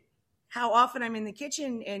shocked at how often I'm in the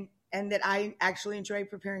kitchen and that I actually enjoy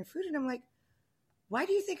preparing food. And I'm like, why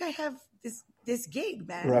do you think I have this gig,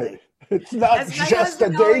 man? Right. Like, it's not just a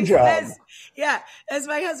day job. As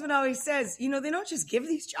my husband always says, you know, they don't just give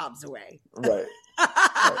these jobs away. Right.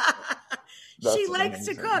 She likes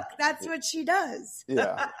to cook. That's what she does.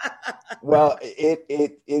 Yeah. Well,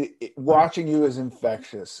 it watching you is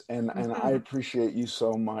infectious, and I appreciate you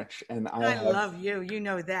so much. And I love you. You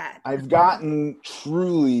know that. I've gotten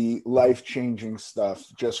truly life-changing stuff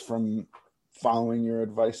just from following your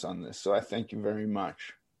advice on this. So I thank you very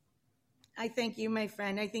much. I thank you, my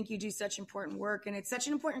friend. I think you do such important work, and it's such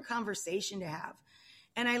an important conversation to have.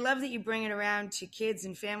 And I love that you bring it around to kids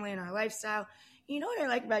and family and our lifestyle. You know what I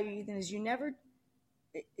like about you, Ethan, is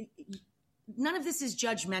none of this is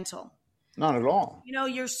judgmental. Not at all. You know,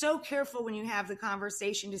 you're so careful when you have the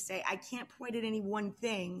conversation to say, I can't point at any one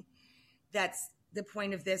thing that's the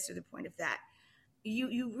point of this or the point of that.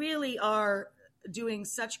 You really are doing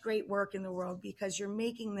such great work in the world because you're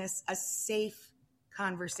making this a safe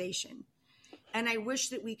conversation. And I wish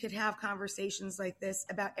that we could have conversations like this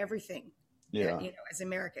about everything, you know, as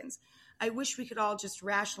Americans. I wish we could all just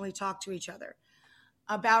rationally talk to each other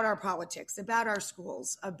about our politics, about our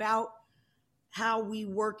schools, about how we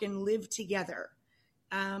work and live together,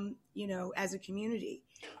 you know, as a community.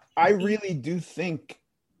 I really do think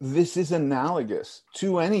this is analogous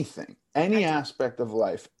to anything, any aspect of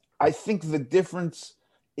life. I think the difference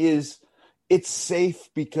is it's safe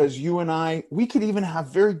because you and we could even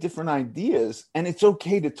have very different ideas, and it's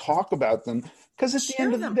okay to talk about them because at the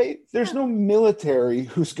end of the day, there's no military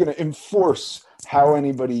who's going to enforce how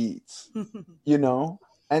anybody eats, you know?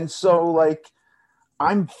 And so like,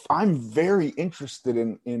 I'm very interested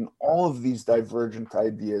in all of these divergent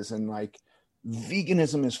ideas, and like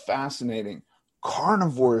veganism is fascinating.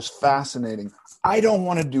 Carnivore is fascinating. I don't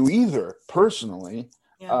want to do either personally.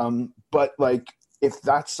 Yeah. But like, if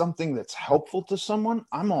that's something that's helpful to someone,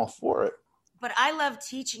 I'm all for it. but I love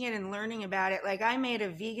teaching it and learning about it. Like I made a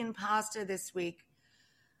vegan pasta this week.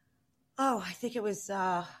 Oh, I think it was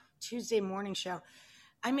Tuesday morning show.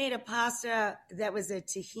 I made a pasta that was a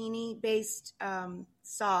tahini-based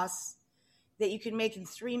sauce that you can make in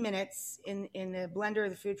 3 minutes in the blender or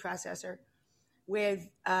the food processor with,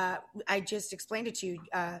 I just explained it to you,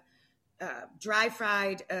 dry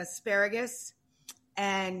fried asparagus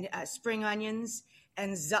and spring onions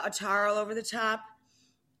and za'atar all over the top.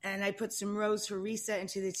 And I put some rose harissa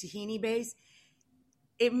into the tahini base.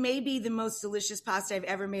 It may be the most delicious pasta I've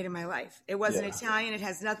ever made in my life. It wasn't Italian. It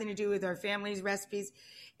has nothing to do with our family's recipes.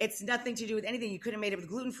 It's nothing to do with anything. You could have made it with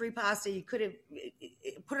gluten-free pasta. You could have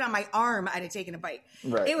put it on my arm. I'd have taken a bite.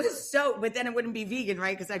 Right. It was so, but then it wouldn't be vegan,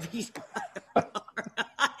 right? Because I'd eat my arm.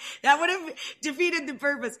 That would have defeated the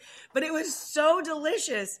purpose. But it was so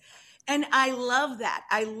delicious. And I love that.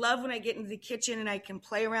 I love when I get into the kitchen and I can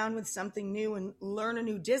play around with something new and learn a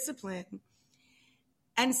new discipline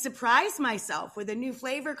and surprise myself with a new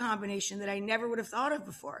flavor combination that I never would have thought of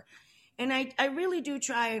before. And I really do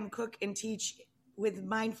try and cook and teach with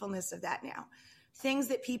mindfulness of that now. Things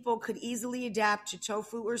that people could easily adapt to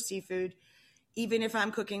tofu or seafood, even if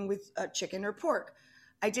I'm cooking with chicken or pork.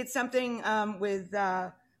 I did something with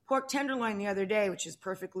pork tenderloin the other day, which is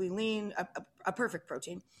perfectly lean, a perfect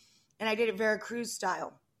protein. And I did it Veracruz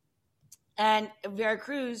style. And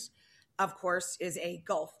Veracruz, of course, is a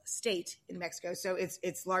Gulf state in Mexico. So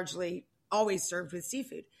it's largely always served with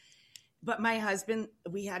seafood. But my husband,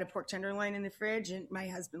 we had a pork tenderloin in the fridge, and my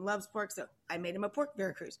husband loves pork, so I made him a pork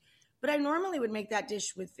Veracruz. But I normally would make that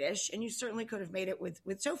dish with fish, and you certainly could have made it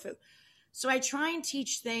with tofu. So I try and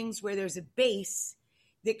teach things where there's a base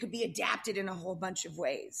that could be adapted in a whole bunch of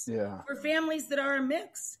ways for families that are a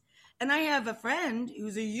mix. And I have a friend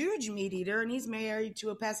who's a huge meat eater, and he's married to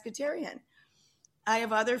a pescatarian. I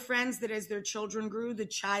have other friends that as their children grew, the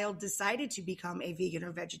child decided to become a vegan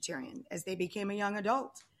or vegetarian as they became a young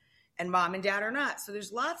adult, and mom and dad are not. So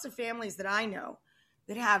there's lots of families that I know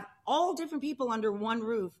that have all different people under one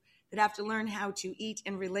roof that have to learn how to eat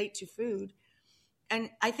and relate to food. And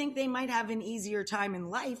I think they might have an easier time in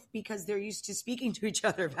life because they're used to speaking to each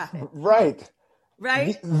other about it. Right.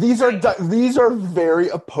 Right? These are very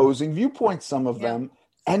opposing viewpoints, some of them.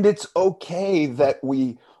 And it's okay that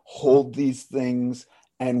we hold these things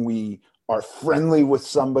and we are friendly with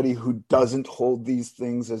somebody who doesn't hold these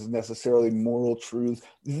things as necessarily moral truth.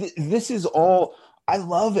 This is all, I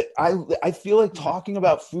love it. I feel like talking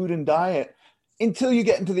about food and diet until you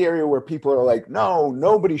get into the area where people are like, no,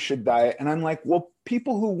 nobody should diet. And I'm like, well,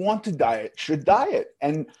 people who want to diet should diet.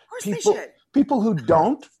 And people who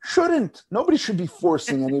don't shouldn't. Nobody should be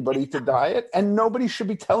forcing anybody to diet, and nobody should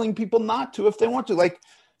be telling people not to if they want to.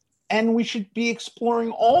 And we should be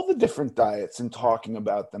exploring all the different diets and talking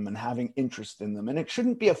about them and having interest in them. And it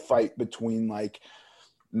shouldn't be a fight between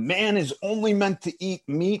man is only meant to eat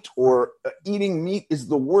meat, or eating meat is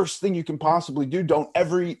the worst thing you can possibly do. Don't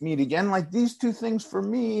ever eat meat again. These two things for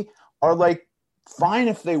me are fine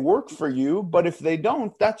if they work for you, but if they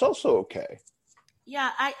don't, that's also okay.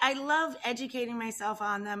 Yeah, I love educating myself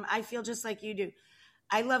on them. I feel just like you do.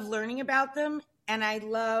 I love learning about them, and I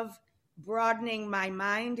love broadening my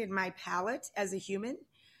mind and my palate as a human.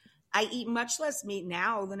 I eat much less meat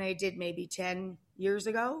now than I did maybe 10 years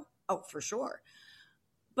ago. Oh, for sure.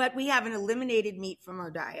 But we haven't eliminated meat from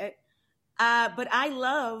our diet. But I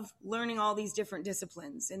love learning all these different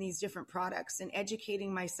disciplines and these different products and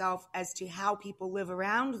educating myself as to how people live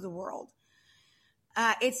around the world.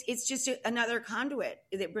 It's just another conduit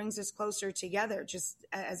that brings us closer together. Just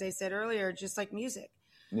as I said earlier, just like music.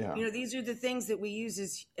 Yeah. These are the things that we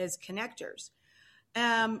use as connectors.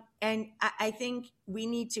 And I think we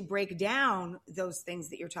need to break down those things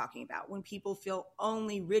that you're talking about. When people feel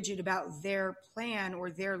only rigid about their plan or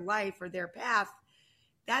their life or their path,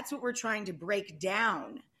 that's what we're trying to break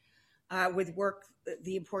down with work,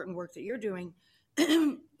 the important work that you're doing,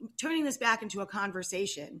 turning this back into a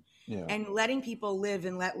conversation and letting people live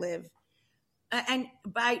and let live. And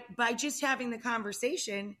by just having the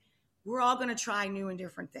conversation, we're all going to try new and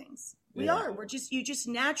different things. We are. You just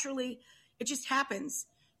naturally, it just happens.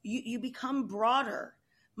 You become broader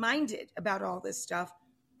minded about all this stuff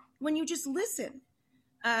when you just listen.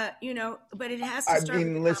 But it has to start.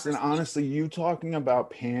 Listen, honestly, you talking about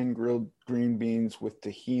pan-grilled green beans with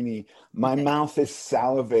tahini, my mouth is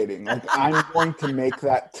salivating. I'm going to make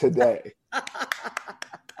that today.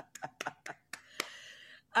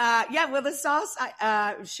 Well, the sauce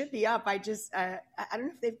should be up. I don't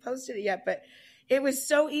know if they've posted it yet, but it was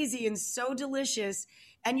so easy and so delicious.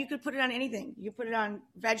 And you could put it on anything. You put it on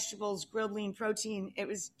vegetables, grilled lean protein. It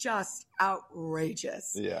was just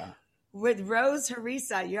outrageous. Yeah. with rose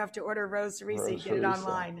harissa. You have to order rose harissa. You get it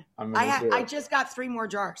online. I just got 3 more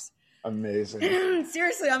jars. Amazing.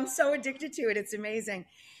 Seriously, I'm so addicted to it. It's amazing.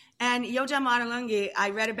 And Yoja Madalungi, I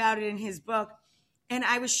read about it in his book, and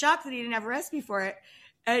I was shocked that he didn't have a recipe for it.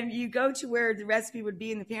 And you go to where the recipe would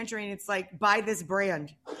be in the pantry, and it's like, buy this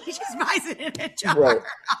brand. He just buys it in a jar.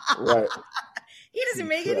 Right. He doesn't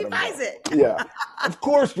make it, he buys it. Yeah. Of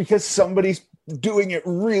course, because somebody's doing it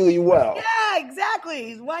really well. Yeah,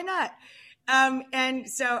 exactly. Why not? And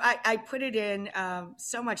so I put it in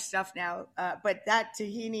so much stuff now. But that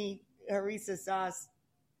tahini harissa sauce,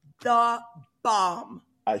 the bomb.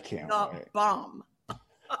 I can't wait. The bomb.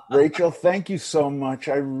 Rachael, thank you so much.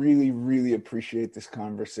 I really, really appreciate this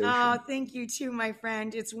conversation. Oh, thank you too, my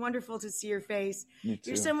friend. It's wonderful to see your face. You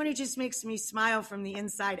too. You're someone who just makes me smile from the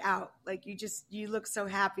inside out. Like you look so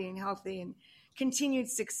happy and healthy, and continued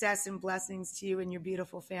success and blessings to you and your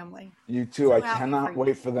beautiful family. You too. So I cannot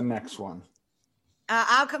wait for the next one.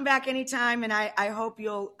 I'll come back anytime, and I hope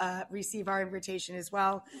you'll receive our invitation as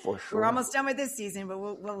well. For sure. We're almost done with this season, but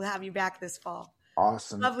we'll have you back this fall.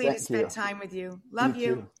 Awesome. Lovely to spend time with you. Love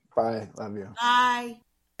you. Too. Bye. Love you. Bye.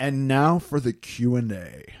 And now for the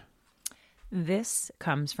Q&A. This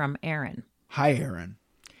comes from Aaron. Hi, Aaron.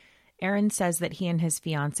 Aaron says that he and his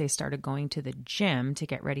fiance started going to the gym to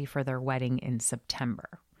get ready for their wedding in September.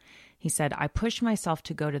 He said, I push myself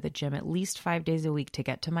to go to the gym at least 5 days a week to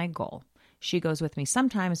get to my goal. She goes with me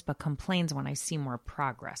sometimes, but complains when I see more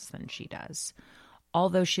progress than she does.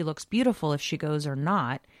 Although she looks beautiful if she goes or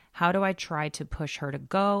not, how do I try to push her to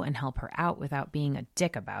go and help her out without being a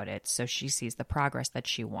dick about it so she sees the progress that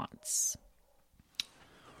she wants?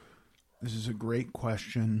 This is a great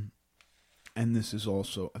question, and this is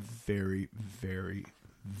also a very, very,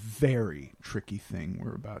 very tricky thing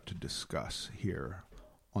we're about to discuss here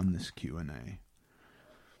on this Q&A.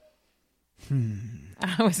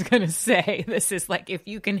 I was going to say, this is like, if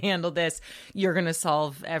you can handle this, you're going to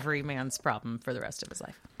solve every man's problem for the rest of his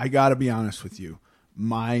life. I got to be honest with you.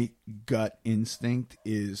 My gut instinct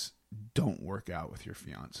is don't work out with your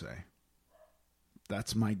fiance.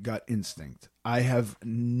 That's my gut instinct. I have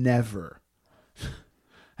never,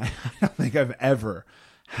 I don't think I've ever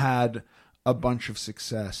had a bunch of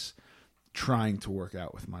success trying to work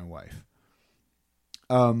out with my wife.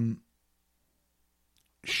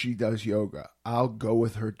 She does yoga. I'll go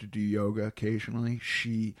with her to do yoga occasionally.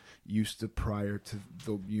 She used to, prior to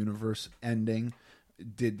the universe ending,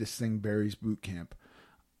 did this thing, Barry's Boot Camp.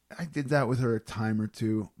 I did that with her a time or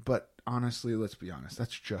two, but honestly, let's be honest,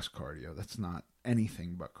 that's just cardio. That's not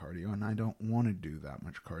anything but cardio, and I don't want to do that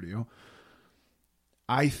much cardio.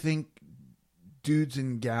 I think dudes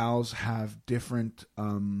and gals have different...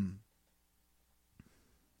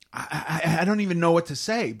 I don't even know what to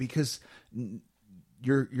say, because...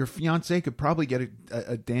 Your fiance could probably get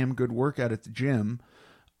a damn good workout at the gym.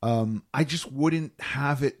 I just wouldn't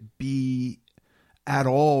have it be at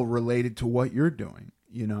all related to what you're doing,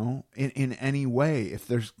 you know, in any way. If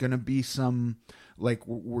there's going to be some, like,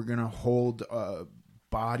 we're going to hold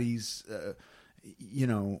bodies, you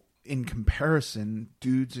know, in comparison,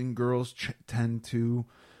 dudes and girls tend to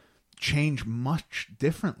change much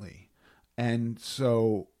differently. And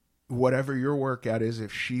so whatever your workout is,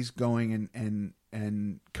 if she's going and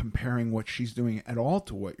comparing what she's doing at all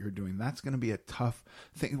to what you're doing, that's going to be a tough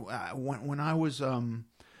thing. When I was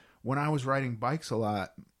riding bikes a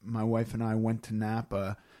lot, my wife and I went to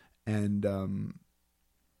Napa, and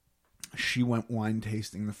she went wine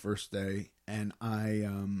tasting the first day, and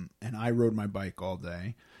I rode my bike all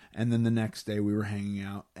day, and then the next day we were hanging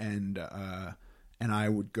out, and I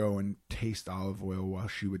would go and taste olive oil while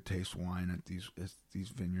she would taste wine at these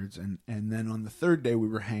vineyards. And then on the third day we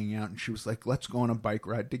were hanging out, and she was like, let's go on a bike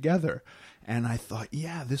ride together. And I thought,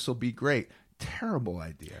 yeah, this will be great. Terrible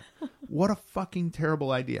idea. What a fucking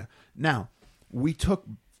terrible idea. Now, we took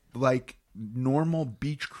like normal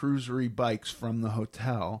beach cruisery bikes from the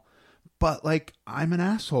hotel, but like, I'm an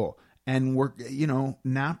asshole. And we're, you know,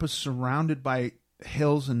 Napa's surrounded by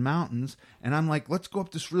hills and mountains, and I'm like, let's go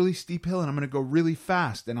up this really steep hill, and I'm going to go really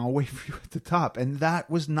fast, and I'll wait for you at the top. And that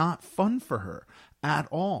was not fun for her at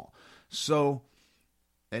all. So,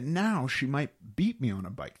 and now she might beat me on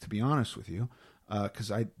a bike, to be honest with you,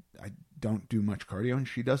 because I don't do much cardio, and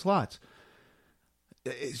she does lots.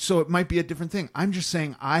 So it might be a different thing. I'm just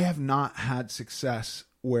saying, I have not had success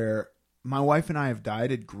where my wife and I have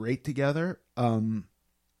dieted great together,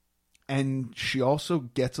 and she also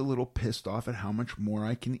gets a little pissed off at how much more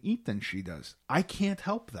I can eat than she does. I can't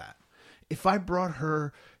help that. if I brought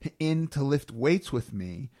her in to lift weights with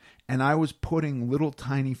me and I was putting little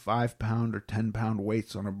tiny 5-pound or 10-pound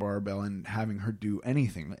weights on a barbell and having her do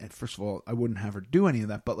anything, first of all, I wouldn't have her do any of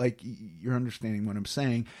that, but like, you're understanding what I'm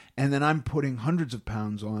saying. And then I'm putting hundreds of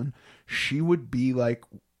pounds on, she would be like,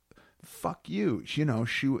 fuck you. You know,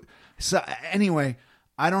 she would. So anyway,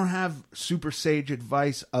 I don't have super sage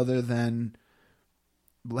advice other than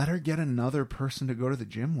let her get another person to go to the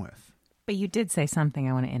gym with. But you did say something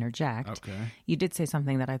I want to interject. Okay. You did say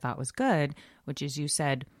something that I thought was good, which is you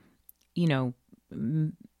said, you know,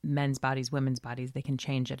 men's bodies, women's bodies, they can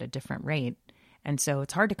change at a different rate. And so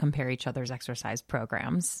it's hard to compare each other's exercise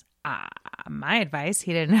programs. My advice,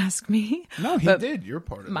 he didn't ask me. No, he did. You're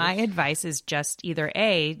part of it. My advice is just either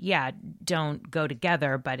don't go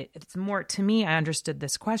together. But it's more, to me, I understood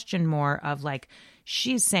this question more of like,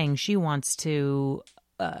 she's saying she wants to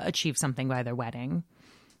achieve something by their wedding,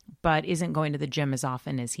 but isn't going to the gym as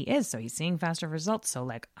often as he is. So he's seeing faster results. So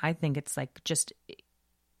like, I think it's like just,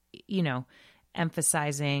 you know,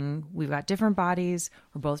 emphasizing we've got different bodies.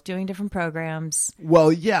 We're both doing different programs.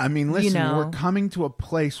 Well, yeah. I mean, listen, you know, we're coming to a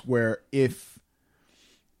place where if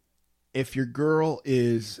your girl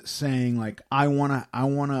is saying like, I want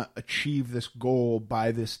to achieve this goal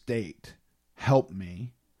by this date, help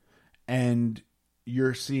me. And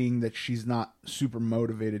you're seeing that she's not super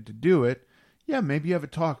motivated to do it. Yeah, maybe you have a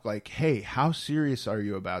talk like, hey, how serious are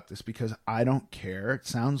you about this? Because I don't care. It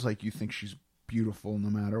sounds like you think she's beautiful no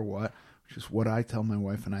matter what, which is what I tell my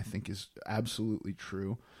wife and I think is absolutely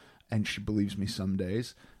true. And she believes me some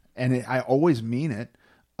days. And I always mean it.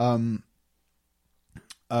 You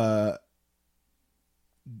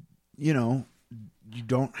know, you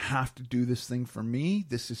don't have to do this thing for me.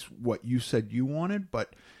 This is what you said you wanted,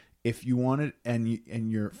 but if you want it and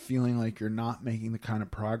you're feeling like you're not making the kind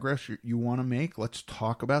of progress you want to make, let's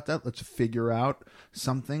talk about that. Let's figure out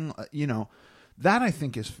something, you know, that I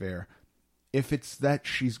think is fair. If it's that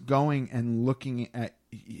she's going and looking at,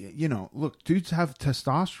 you know, look, dudes have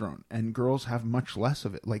testosterone and girls have much less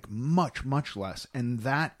of it, like much, much less. And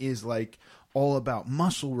that is like all about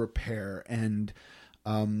muscle repair. And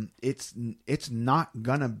it's not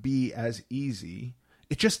gonna be as easy.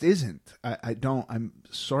 It just isn't. I'm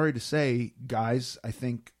sorry to say, guys, I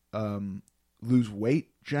think lose weight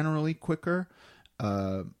generally quicker,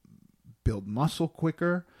 build muscle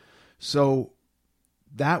quicker. So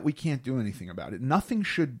that we can't do anything about it. Nothing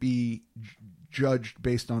should be judged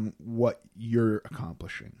based on what you're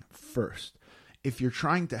accomplishing first. If you're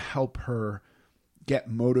trying to help her get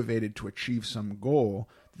motivated to achieve some goal,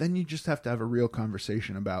 then you just have to have a real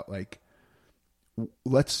conversation about like,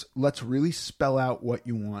 let's really spell out what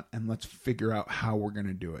you want and let's figure out how we're going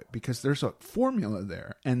to do it, because there's a formula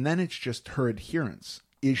there, and then it's just her adherence.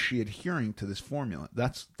 Is she adhering to this formula?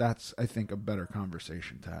 That's I think a better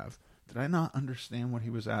conversation to have. Did I not understand what he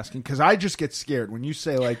was asking? Because I just get scared when you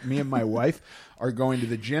say like me and my wife are going to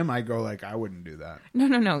the gym. I go like, I wouldn't do that.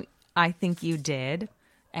 No. I think you did,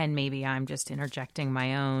 and maybe I'm just interjecting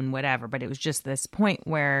my own whatever. But it was just this point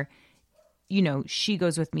where, you know, she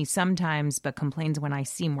goes with me sometimes, but complains when I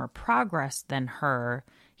see more progress than her.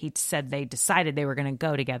 He said they decided they were going to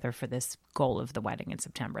go together for this goal of the wedding in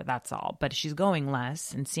September. That's all. But she's going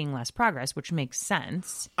less and seeing less progress, which makes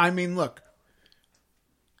sense. I mean, look,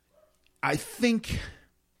 I think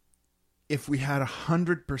if we had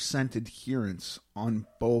 100% adherence on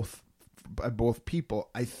by both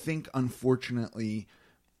people, I think unfortunately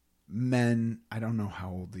men, I don't know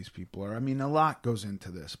how old these people are. I mean, a lot goes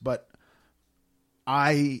into this, but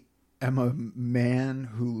I am a man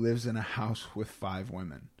who lives in a house with 5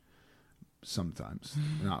 women. Sometimes,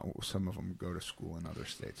 not some of them go to school in other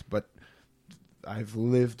states, but I've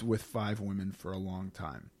lived with 5 women for a long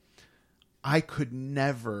time. I could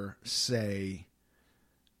never say,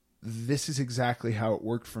 this is exactly how it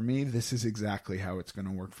worked for me. This is exactly how it's going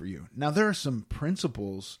to work for you. Now, there are some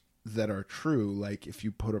principles that are true. Like if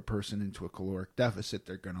you put a person into a caloric deficit,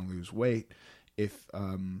 they're going to lose weight. If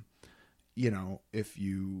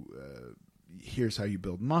you, here's how you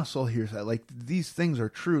build muscle, here's how, like, these things are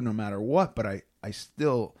true no matter what, but I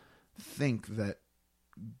still think that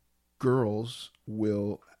girls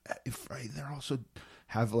will, they're also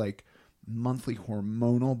have like monthly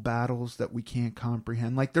hormonal battles that we can't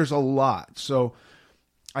comprehend. Like there's a lot. So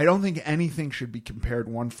I don't think anything should be compared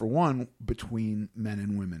one for one between men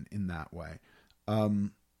and women in that way.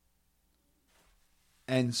 And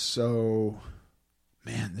so,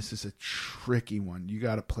 man, this is a tricky one. You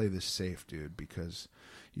got to play this safe, dude, because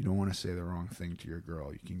you don't want to say the wrong thing to your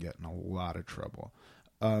girl. You can get in a lot of trouble.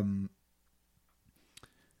 But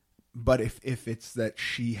if it's that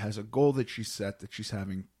she has a goal that she set, that she's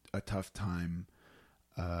having a tough time,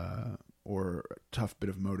 tough bit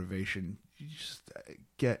of motivation, you just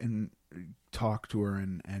get and talk to her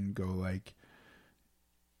and go like,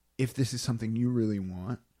 if this is something you really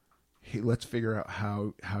want, hey, let's figure out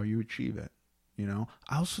how you achieve it. You know,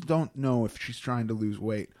 I also don't know if she's trying to lose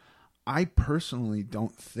weight. I personally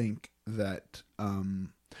don't think that,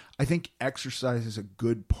 I think exercise is a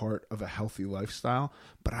good part of a healthy lifestyle,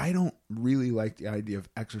 but I don't really like the idea of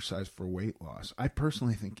exercise for weight loss. I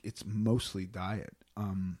personally think it's mostly diet.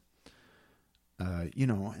 You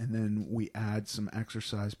know, and then we add some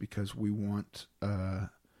exercise because we want,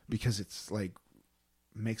 because it's like,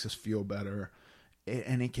 makes us feel better,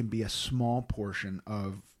 and it can be a small portion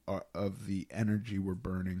of the energy we're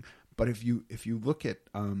burning. But if you look at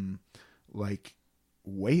like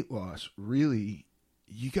weight loss, really,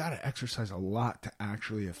 you got to exercise a lot to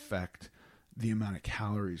actually affect the amount of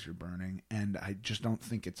calories you're burning, and I just don't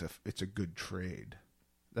think it's a good trade.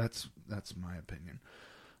 That's my opinion.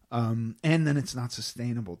 And then it's not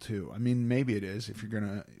sustainable too. I mean, maybe it is if you're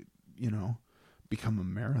gonna, you know, become a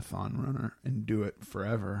marathon runner and do it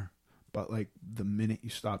forever. But like the minute you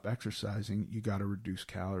stop exercising, you got to reduce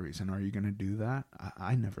calories. And are you going to do that?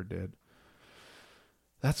 I never did.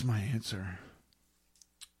 That's my answer.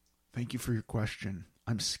 Thank you for your question.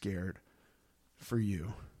 I'm scared for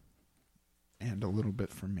you and a little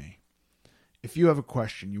bit for me. If you have a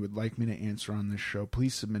question you would like me to answer on this show,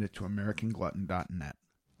 please submit it to AmericanGlutton.net.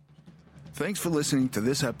 Thanks for listening to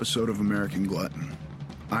this episode of American Glutton.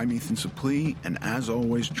 I'm Ethan Suplee, and as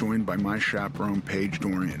always, joined by my chaperone, Paige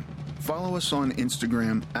Dorian. Follow us on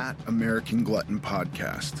Instagram at American Glutton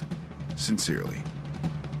Podcast. Sincerely.